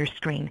on your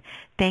screen.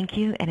 Thank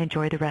you and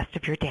enjoy the rest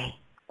of your day.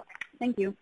 Thank you.